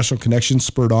that international connection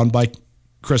spurred on by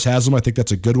Chris Haslam. I think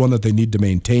that's a good one that they need to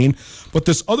maintain. But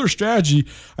this other strategy,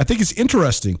 I think, is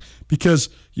interesting because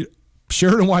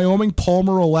Sheridan, Wyoming,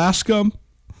 Palmer, Alaska,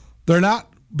 they're not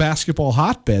basketball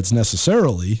hotbeds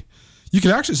necessarily. You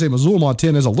can actually say Missoula,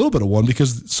 Montana is a little bit of one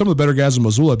because some of the better guys in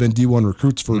Missoula have been D1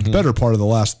 recruits for the better part of the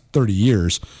last 30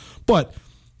 years. But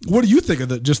what do you think of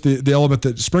the element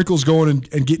that Sprinkle's going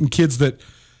and getting kids that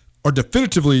are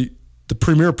definitively the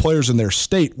premier players in their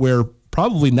state, where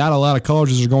probably not a lot of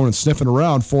colleges are going and sniffing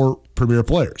around for premier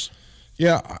players?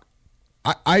 Yeah,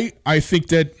 I think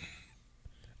that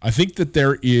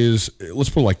there is, let's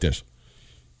put it like this.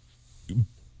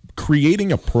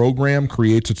 Creating a program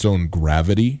creates its own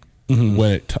gravity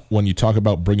when you talk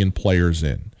about bringing players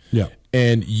in. Yeah.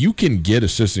 And you can get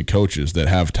assistant coaches that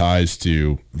have ties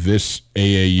to this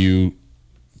AAU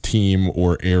team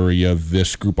or area,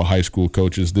 this group of high school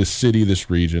coaches, this city, this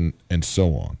region, and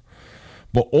so on.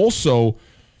 But also,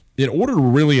 in order to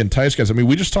really entice guys, I mean,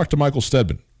 we just talked to Michael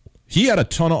Steadman. He had a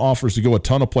ton of offers to go a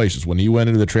ton of places when he went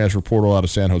into the transfer portal out of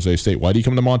San Jose State. Why did he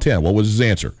come to Montana? What was his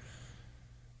answer?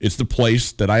 It's the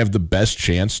place that I have the best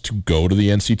chance to go to the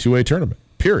NC2A tournament,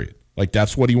 period. Like,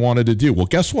 that's what he wanted to do. Well,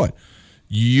 guess what?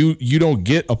 You don't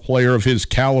get a player of his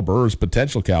caliber, his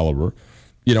potential caliber,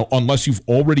 unless you've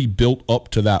already built up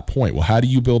to that point. Well, how do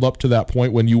you build up to that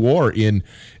point when you are in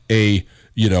a,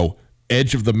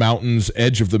 edge of the mountains,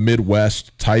 edge of the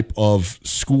Midwest type of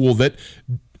school that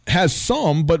has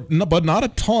some, but not a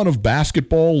ton of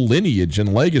basketball lineage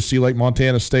and legacy like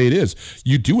Montana State is?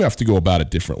 You do have to go about it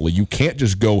differently. You can't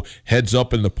just go heads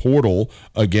up in the portal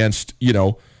against,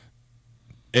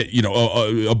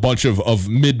 a bunch of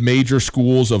mid-major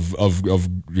schools of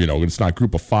it's not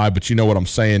group of five, but you know what I'm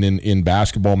saying in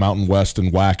basketball, Mountain West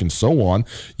and WAC and so on.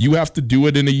 You have to do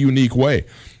it in a unique way.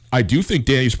 I do think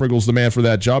Danny Sprinkle's the man for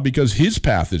that job because his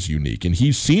path is unique, and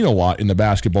he's seen a lot in the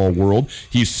basketball world.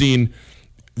 He's seen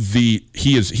he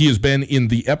has been in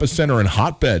the epicenter and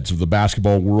hotbeds of the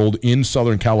basketball world in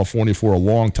Southern California for a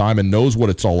long time and knows what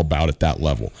it's all about at that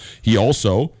level. He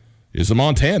also is a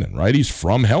Montanan, right? He's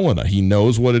from Helena. He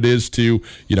knows what it is to,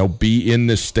 be in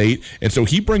this state. And so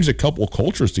he brings a couple of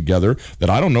cultures together that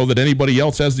I don't know that anybody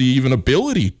else has the even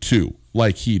ability to,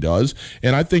 like he does.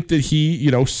 And I think that he,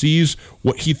 sees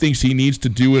what he thinks he needs to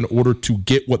do in order to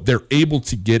get what they're able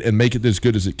to get and make it as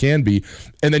good as it can be.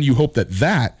 And then you hope that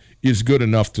that is good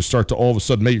enough to start to all of a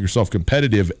sudden make yourself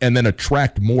competitive and then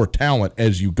attract more talent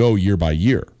as you go year by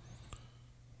year.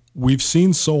 We've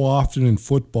seen so often in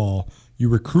football, you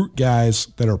recruit guys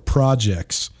that are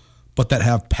projects, but that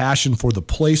have passion for the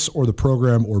place or the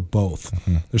program or both.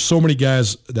 There's so many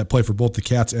guys that play for both the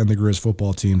Cats and the Griz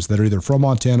football teams that are either from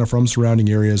Montana, from surrounding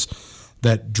areas,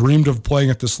 that dreamed of playing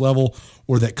at this level,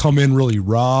 or that come in really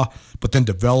raw, but then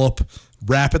develop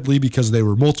rapidly because they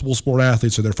were multiple sport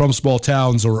athletes, or they're from small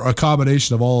towns, or a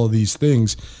combination of all of these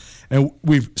things. And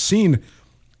we've seen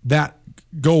that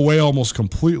go away almost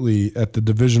completely at the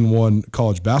Division I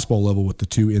college basketball level with the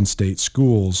two in-state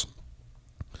schools.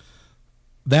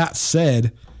 That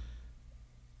said,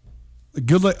 a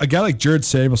guy like Jared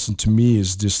Samuelson, to me,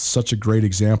 is just such a great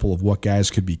example of what guys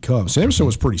could become. Samuelson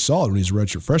was pretty solid when he was a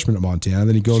redshirt freshman at Montana.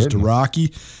 Then he goes to Rocky,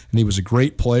 and he was a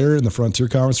great player in the Frontier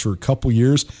Conference for a couple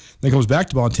years. Then comes back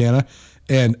to Montana,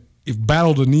 and he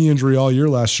battled a knee injury all year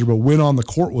last year, but when on the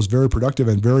court was very productive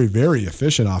and very, very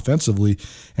efficient offensively.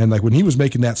 And like when he was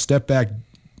making that step back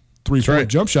three-point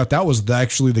jump shot, that was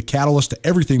actually the catalyst to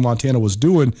everything Montana was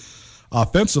doing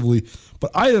offensively.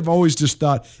 But I have always just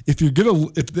thought if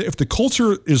the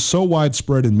culture is so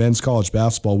widespread in men's college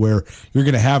basketball where you're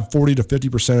going to have 40 to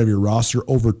 50% of your roster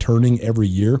overturning every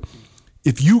year,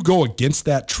 if you go against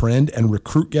that trend and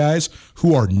recruit guys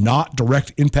who are not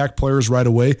direct impact players right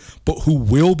away, but who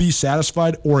will be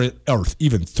satisfied or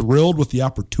even thrilled with the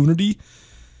opportunity,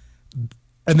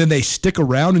 and then they stick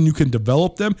around and you can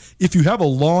develop them, if you have a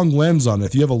long lens on it,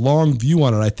 if you have a long view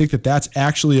on it, I think that that's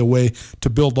actually a way to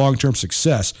build long-term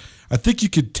success. I think you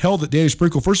could tell that Danny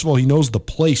Sprinkle, first of all, he knows the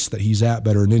place that he's at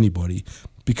better than anybody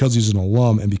because he's an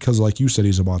alum and because, like you said,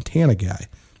 he's a Montana guy.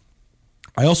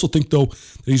 I also think, though,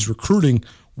 that he's recruiting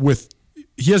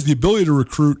he has the ability to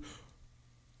recruit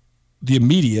the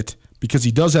immediate because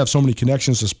he does have so many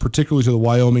connections, particularly to the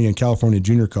Wyoming and California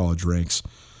junior college ranks.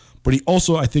 But he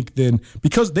also, I think, then,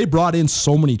 because they brought in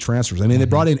so many transfers. I mean, they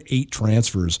brought in 8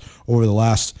 transfers over the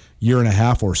last year and a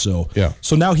half or so. Yeah.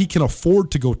 So now he can afford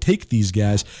to go take these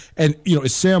guys. And,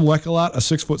 is Sam Leckelot, a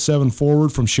 6'7"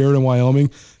 forward from Sheridan,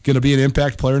 Wyoming, going to be an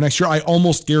impact player next year? I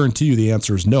almost guarantee you the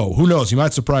answer is no. Who knows? He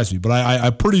might surprise me, but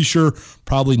I'm pretty sure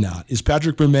probably not. Is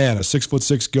Patrick McMahon, a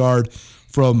 6'6" guard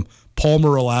from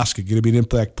Palmer, Alaska, going to be an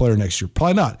impact player next year?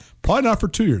 Probably not. Probably not for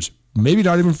 2 years. Maybe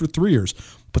not even for 3 years.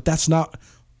 But that's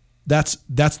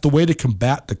the way to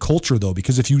combat the culture, though,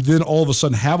 because if you then all of a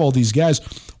sudden have all these guys,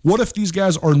 what if these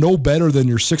guys are no better than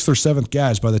your 6th or 7th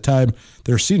guys by the time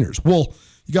they're seniors? Well,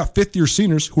 you got 5th-year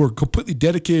seniors who are completely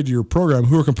dedicated to your program,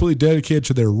 who are completely dedicated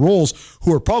to their roles,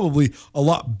 who are probably a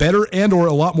lot better and or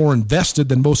a lot more invested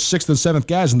than most 6th and 7th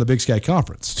guys in the Big Sky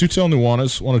Conference. Tootell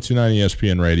Nuanez, 102.9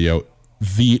 ESPN Radio.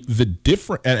 The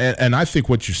different, and I think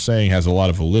what you're saying has a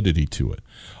lot of validity to it.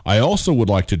 I also would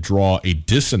like to draw a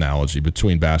disanalogy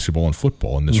between basketball and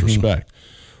football in this respect.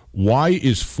 Why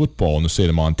is football in the state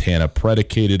of Montana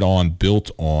predicated on,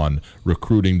 built on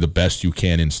recruiting the best you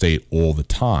can in state all the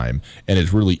time, and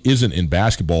it really isn't in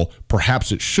basketball?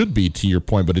 Perhaps it should be, to your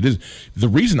point, but it is. The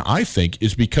reason, I think,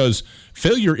 is because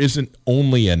failure isn't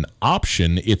only an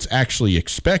option, it's actually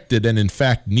expected and, in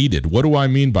fact, needed. What do I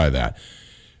mean by that?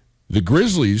 The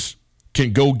Grizzlies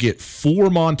can go get 4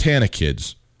 Montana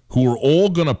kids who are all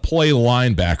going to play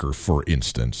linebacker, for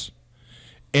instance,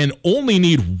 and only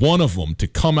need one of them to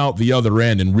come out the other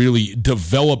end and really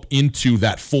develop into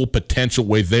that full potential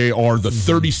way they are the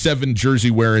 37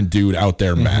 jersey-wearing dude out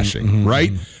there mashing,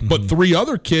 right? But 3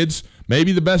 other kids,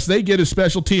 maybe the best they get is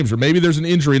special teams, or maybe there's an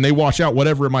injury and they wash out,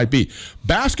 whatever it might be.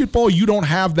 Basketball, you don't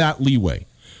have that leeway.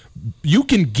 You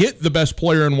can get the best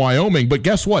player in Wyoming, but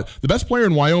guess what? The best player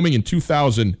in Wyoming in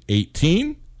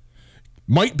 2018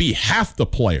 might be half the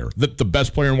player that the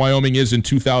best player in Wyoming is in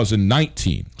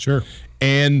 2019. Sure.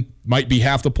 And might be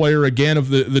half the player again of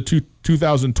the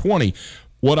 2020.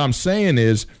 What I'm saying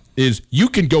is you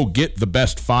can go get the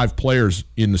best 5 players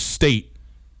in the state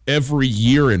every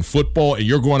year in football, and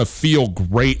you're going to feel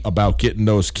great about getting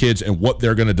those kids and what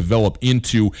they're going to develop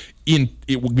into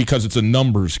because it's a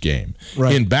numbers game.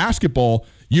 Right. In basketball,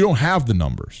 you don't have the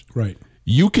numbers. Right.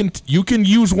 You can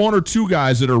use 1 or 2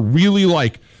 guys that are really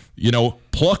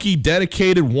plucky,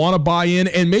 dedicated, want to buy in,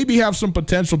 and maybe have some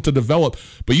potential to develop.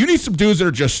 But you need some dudes that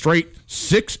are just straight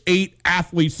 6'8"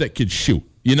 athletes that can shoot.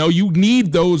 You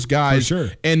need those guys. For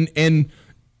sure. And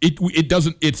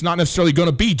it's not necessarily going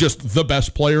to be just the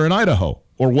best player in Idaho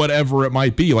or whatever it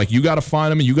might be. Like, you got to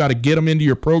find them and you got to get them into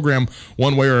your program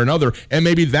one way or another. And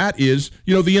maybe that is,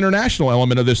 the international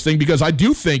element of this thing, because I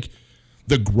do think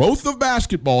the growth of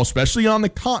basketball, especially on the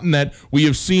continent, we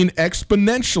have seen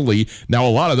exponentially. Now,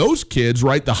 a lot of those kids,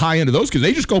 right, the high end of those kids,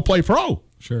 they just go play pro.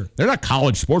 Sure. They're not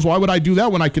college sports. Why would I do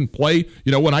that when I can play,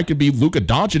 when I could be Luka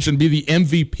Doncic and be the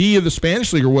MVP of the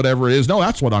Spanish League or whatever it is? No,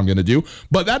 that's what I'm going to do.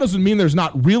 But that doesn't mean there's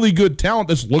not really good talent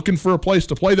that's looking for a place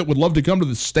to play that would love to come to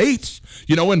the States,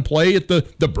 and play at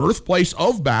the birthplace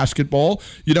of basketball,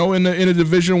 in a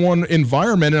Division I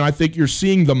environment. And I think you're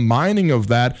seeing the mining of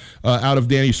that out of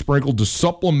Danny Sprinkle to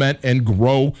supplement and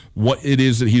grow what it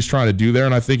is that he's trying to do there.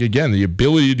 And I think, again, the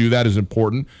ability to do that is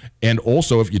important. And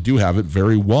also, if you do have it,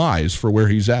 very wise for where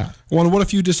he's at. Well, what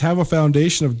if you just have a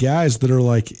foundation of guys that are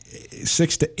like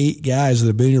 6 to 8 guys that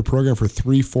have been in your program for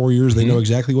 3-4 years? They know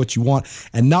exactly what you want,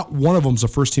 and not one of them's a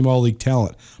first-team All-League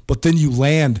talent. But then you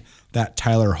land that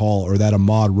Tyler Hall or that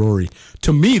Ahmad Rory.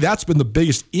 To me, that's been the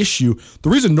biggest issue. The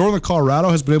reason Northern Colorado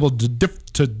has been able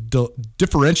to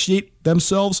differentiate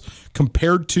themselves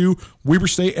compared to Weber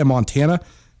State and Montana,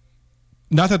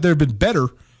 not that they've been better,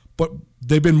 but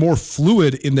they've been more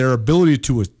fluid in their ability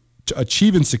to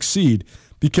achieve and succeed,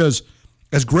 because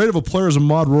as great of a player as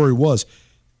Ahmad Rory was,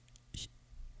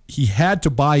 he had to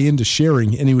buy into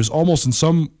sharing, and he was almost in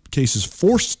some cases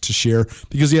forced to share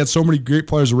because he had so many great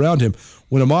players around him.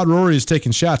 When Ahmad Rory is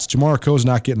taking shots, Jamar Coe's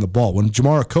not getting the ball. When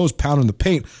Jamar Coe's pounding the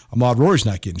paint, Ahmad Rory's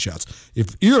not getting shots.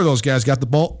 If either of those guys got the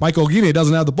ball, Michael Guinea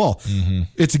doesn't have the ball.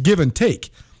 It's a give and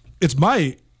take.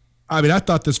 I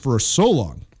thought this for so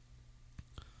long.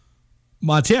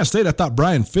 Montana State, I thought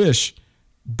Brian Fish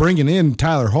bringing in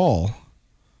Tyler Hall,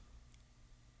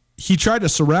 he tried to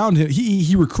surround him.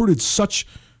 He recruited such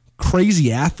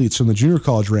crazy athletes from the junior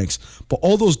college ranks, but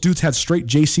all those dudes had straight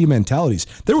JC mentalities.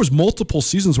 There was multiple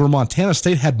seasons where Montana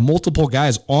State had multiple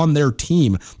guys on their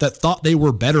team that thought they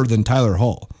were better than Tyler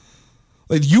Hall.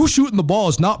 Like, you shooting the ball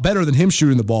is not better than him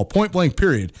shooting the ball, point blank,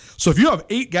 period. So if you have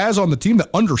 8 guys on the team that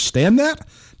understand that,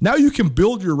 now you can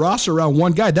build your roster around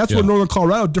one guy. That's what Northern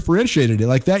Colorado differentiated it.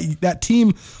 Like that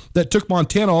team that took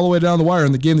Montana all the way down the wire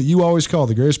in the game that you always call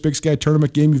the greatest Big Sky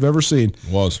tournament game you've ever seen.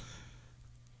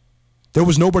 There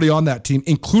was nobody on that team,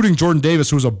 including Jordan Davis,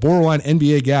 who was a borderline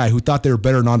NBA guy who thought they were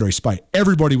better than Andre Spite.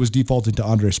 Everybody was defaulting to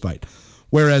Andre Spite.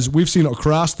 Whereas we've seen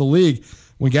across the league,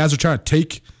 when guys are trying to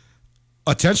take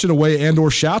attention away and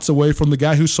or shots away from the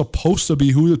guy who's supposed to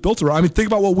be who it built around. I mean, think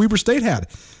about what Weber State had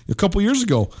a couple years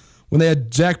ago when they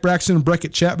had Zach Braxton and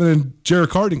Beckett Chapman and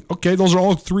Jarek Harding. Okay, those are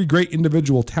all three great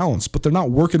individual talents, but they're not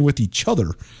working with each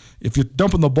other. If you're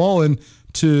dumping the ball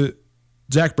into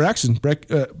Zach Braxton,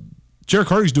 Jarek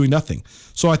Harding's doing nothing.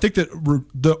 So I think that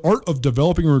the art of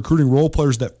developing and recruiting role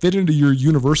players that fit into your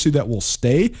university that will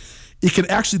stay, it can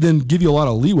actually then give you a lot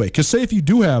of leeway. Because say if you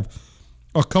do have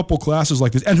a couple classes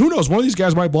like this, and who knows, one of these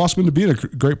guys might blossom into being a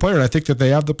great player, and I think that they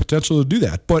have the potential to do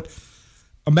that. But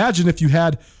imagine if you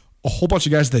had a whole bunch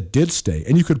of guys that did stay,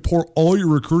 and you could pour all your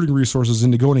recruiting resources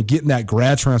into going and getting that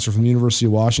grad transfer from the University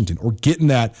of Washington, or getting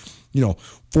that,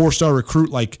 4-star recruit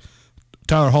like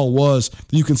Tyler Hall was,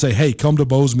 that you can say, hey, come to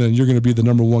Bozeman and you're going to be the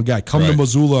number one guy. Come to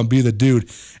Missoula and be the dude.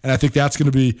 And I think that's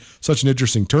going to be such an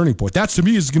interesting turning point. That, to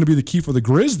me, is going to be the key for the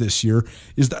Griz this year.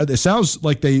 Is that it sounds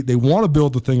like they want to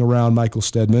build the thing around Michael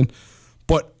Steadman,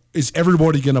 but is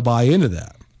everybody going to buy into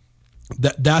that?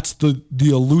 That's the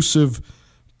elusive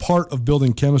part of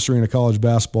building chemistry in a college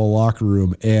basketball locker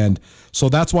room. And so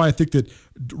that's why I think that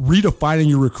redefining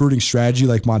your recruiting strategy,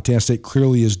 like Montana State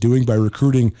clearly is doing by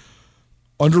recruiting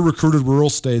under-recruited rural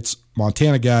states,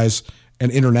 Montana guys,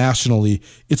 and internationally,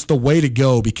 it's the way to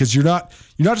go, because you're not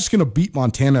just going to beat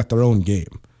Montana at their own game.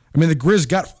 I mean, the Griz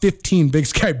got 15 Big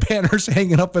Sky banners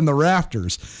hanging up in the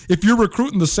rafters. If you're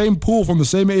recruiting the same pool from the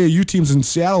same AAU teams in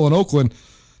Seattle and Oakland,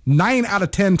 9 out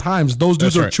of 10 times those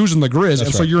dudes are choosing the Griz,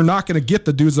 and so you're not going to get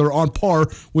the dudes that are on par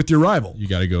with your rival. You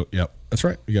got to go. Yep, that's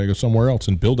right. You got to go somewhere else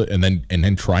and build it, and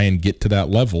then try and get to that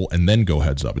level, and then go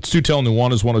heads up. It's Tootell,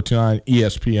 Nuanez, 102.9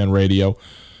 ESPN Radio.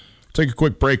 Take a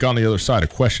quick break. On the other side, a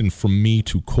question from me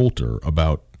to Coulter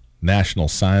about National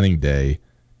Signing Day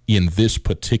in this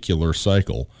particular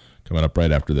cycle. Coming up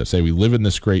right after this. Hey, we live in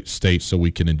this great state so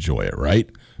we can enjoy it, right?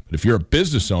 But if you're a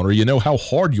business owner, you know how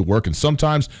hard you work, and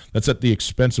sometimes that's at the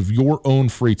expense of your own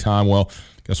free time. Well,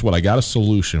 guess what? I got a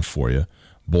solution for you.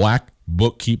 Black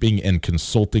Bookkeeping and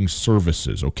Consulting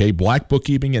Services, okay? Black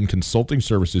Bookkeeping and Consulting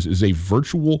Services is a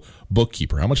virtual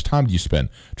bookkeeper. How much time do you spend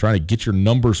trying to get your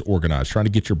numbers organized, trying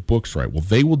to get your books right? Well,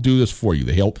 they will do this for you.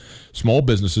 They help small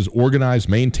businesses organize,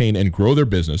 maintain, and grow their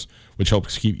business, which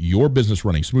helps keep your business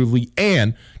running smoothly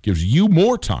and gives you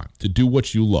more time to do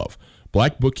what you love.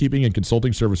 Black Bookkeeping and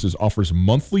Consulting Services offers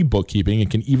monthly bookkeeping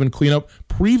and can even clean up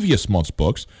previous month's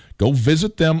books. Go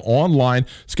visit them online.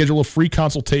 Schedule a free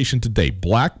consultation today.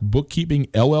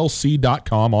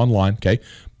 BlackBookkeepingLLC.com online, okay?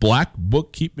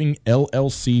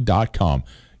 BlackBookkeepingLLC.com.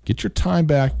 Get your time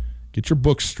back. Get your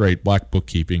books straight. Black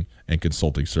Bookkeeping and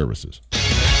Consulting Services.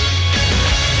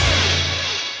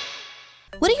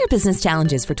 What are your business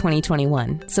challenges for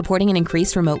 2021? Supporting an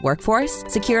increased remote workforce?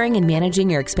 Securing and managing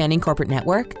your expanding corporate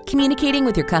network? Communicating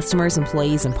with your customers,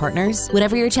 employees, and partners?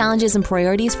 Whatever your challenges and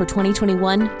priorities for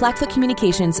 2021, Blackfoot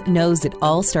Communications knows it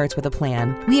all starts with a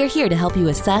plan. We are here to help you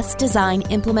assess, design,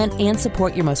 implement, and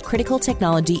support your most critical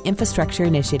technology infrastructure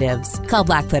initiatives. Call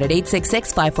Blackfoot at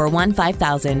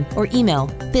 866-541-5000 or email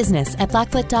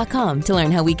business@blackfoot.com to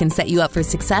learn how we can set you up for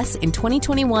success in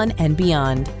 2021 and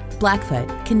beyond. Blackfoot,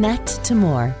 connect to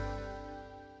more.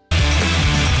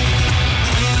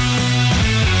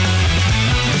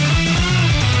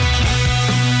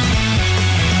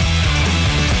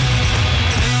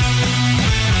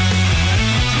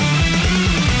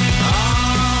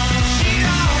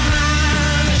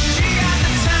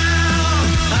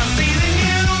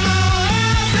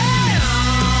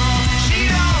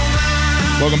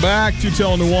 Welcome back.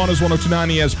 Tootell and Nuanez, 102.9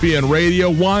 ESPN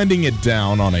Radio. Winding it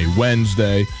down on a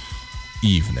Wednesday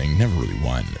evening. Never really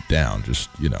winding it down, just,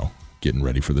 getting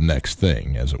ready for the next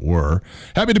thing, as it were.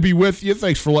 Happy to be with you.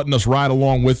 Thanks for letting us ride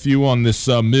along with you on this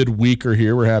midweeker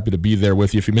here. We're happy to be there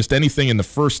with you. If you missed anything in the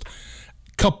first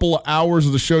couple of hours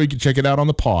of the show, you can check it out on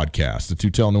the podcast. The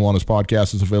Tootell and Nuanez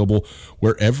podcast is available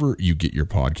wherever you get your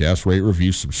podcasts. Rate,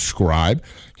 review, subscribe.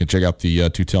 You can check out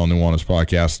the Tootell and Nuanez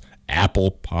podcast,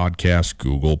 Apple Podcasts,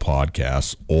 Google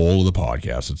Podcasts, all of the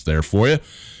podcasts. It's there for you.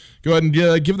 Go ahead and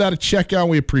give that a check out.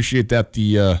 We appreciate that.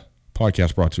 The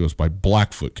podcast brought to us by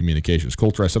Blackfoot Communications.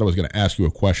 Coulter, I said I was going to ask you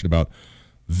a question about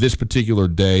this particular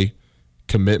day,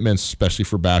 commitments, especially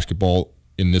for basketball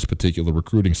in this particular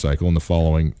recruiting cycle, and the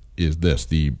following is this.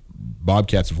 The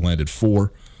Bobcats have landed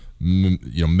 4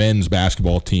 men's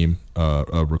basketball team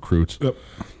recruits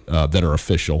that are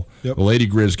official. Yep. The Lady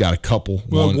Griz got a couple.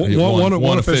 One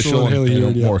official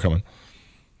and more coming.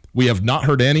 We have not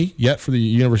heard any yet for the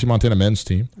University of Montana men's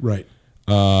team. Right.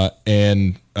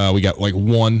 and we got like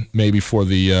one maybe for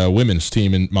the women's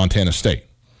team in Montana State.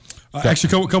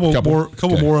 Actually, a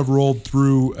couple more have rolled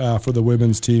through for the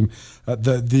women's team.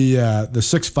 The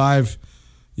 6'5"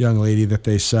 young lady that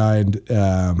they signed,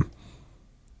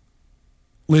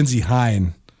 Lindsey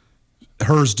Hine,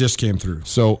 hers just came through.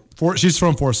 So she's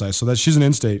from Forsyth, so she's an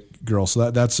in-state girl.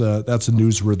 So that's a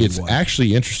newsworthy. It's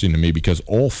actually interesting to me because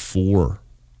all four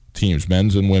teams,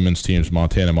 men's and women's teams,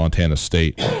 Montana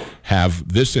State,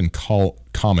 have this in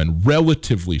common.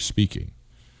 Relatively speaking,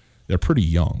 they're pretty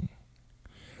young.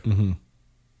 Mm-hmm.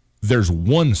 There's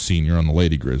one senior on the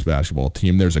Lady Griz basketball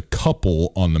team. There's a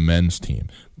couple on the men's team.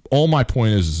 All my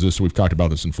point is this, we've talked about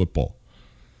this in football.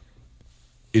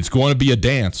 It's going to be a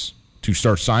dance to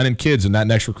start signing kids in that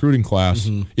next recruiting class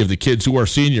if the kids who are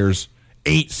seniors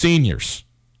ain't seniors.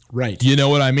 Right. You know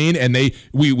what I mean? And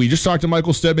we just talked to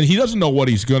Michael Steadman. He doesn't know what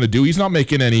he's going to do. He's not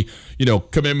making any,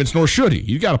 commitments, nor should he.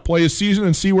 He's got to play his season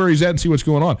and see where he's at and see what's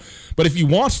going on. But if he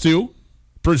wants to,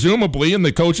 presumably, and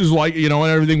the coaches like, and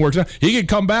everything works out, he can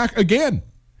come back again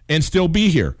and still be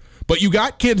here. But you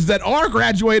got kids that are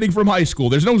graduating from high school.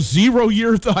 There's no 0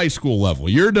 year at the high school level.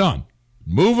 You're done.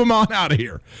 Move them on out of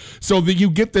here. So that you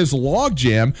get this log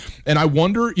jam. And I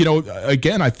wonder,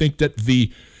 again, I think that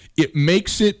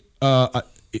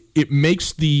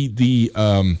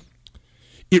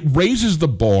it raises the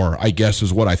bar, I guess,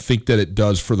 is what I think that it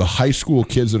does for the high school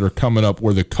kids that are coming up,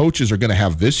 where the coaches are going to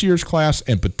have this year's class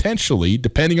and potentially,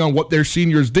 depending on what their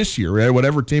seniors this year, right,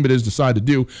 whatever team it is decide to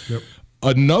do,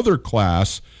 another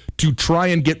class to try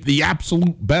and get the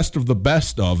absolute best of the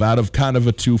best of out of kind of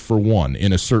a 2-for-1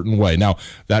 in a certain way. Now,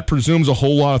 that presumes a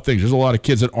whole lot of things. There's a lot of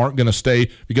kids that aren't going to stay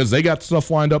because they got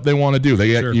stuff lined up they want to do.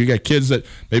 You got kids that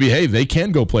maybe, hey, they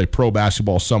can go play pro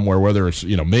basketball somewhere, whether it's,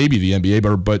 maybe the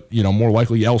NBA, but more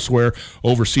likely elsewhere,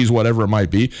 overseas, whatever it might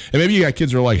be. And maybe you got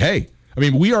kids that are like, hey,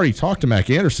 we already talked to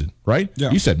Mac Anderson, right? Yeah.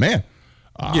 He said, man,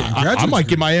 I might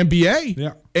get my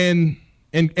MBA and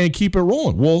keep it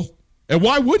rolling. Well, and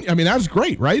why wouldn't you? That's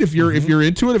great, right? If you're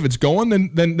into it, if it's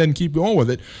going, then keep going with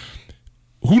it.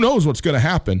 Who knows what's going to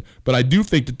happen? But I do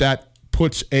think that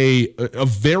puts a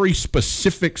very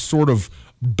specific sort of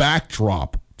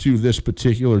backdrop to this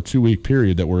particular 2-week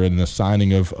period that we're in, the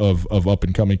signing of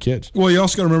up-and-coming kids. Well, you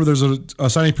also got to remember there's a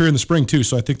signing period in the spring, too,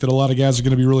 so I think that a lot of guys are going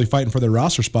to be really fighting for their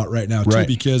roster spot right now, too,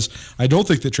 because I don't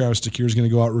think that Travis DeCuire is going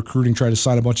to go out recruiting, try to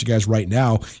sign a bunch of guys right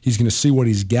now. He's going to see what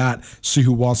he's got, see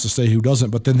who wants to stay, who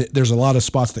doesn't, but then there's a lot of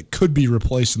spots that could be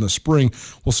replaced in the spring.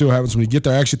 We'll see what happens when we get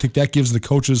there. I actually think that gives the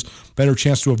coaches better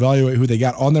chance to evaluate who they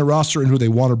got on their roster and who they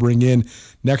want to bring in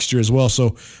next year as well.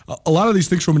 So a lot of these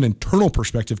things from an internal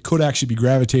perspective could actually be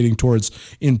gravitating towards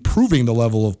improving the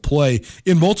level of play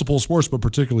in multiple sports, but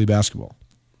particularly basketball.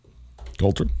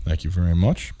 Coulter, thank you very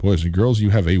much. Boys and girls,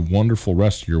 you have a wonderful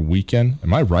rest of your weekend.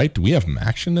 Am I right? Do we have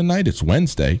action tonight? It's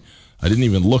Wednesday. I didn't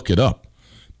even look it up.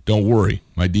 Don't worry.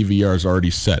 My DVR is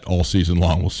already set all season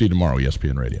long. We'll see you tomorrow,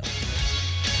 ESPN Radio.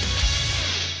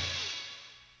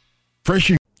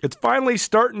 It's finally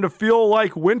starting to feel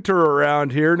like winter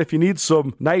around here, and if you need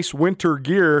some nice winter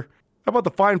gear, how about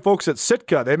the fine folks at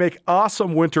Sitka? They make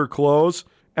awesome winter clothes,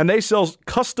 and they sell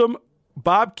custom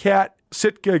Bobcat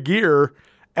Sitka gear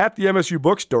at the MSU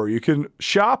Bookstore. You can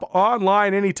shop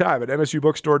online anytime at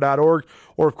msubookstore.org,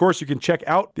 or, of course, you can check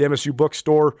out the MSU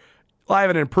Bookstore live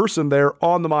and in person there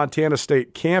on the Montana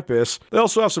State campus. They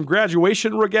also have some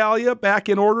graduation regalia back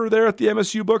in order there at the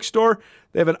MSU Bookstore.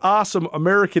 They have an awesome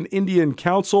American Indian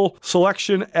Council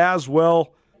selection as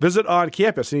well. Visit on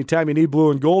campus anytime you need blue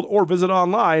and gold, or visit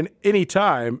online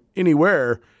anytime,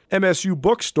 anywhere,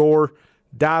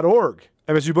 msubookstore.org.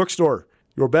 MSU Bookstore,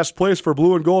 your best place for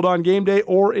blue and gold on game day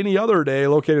or any other day,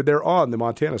 located there on the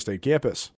Montana State campus.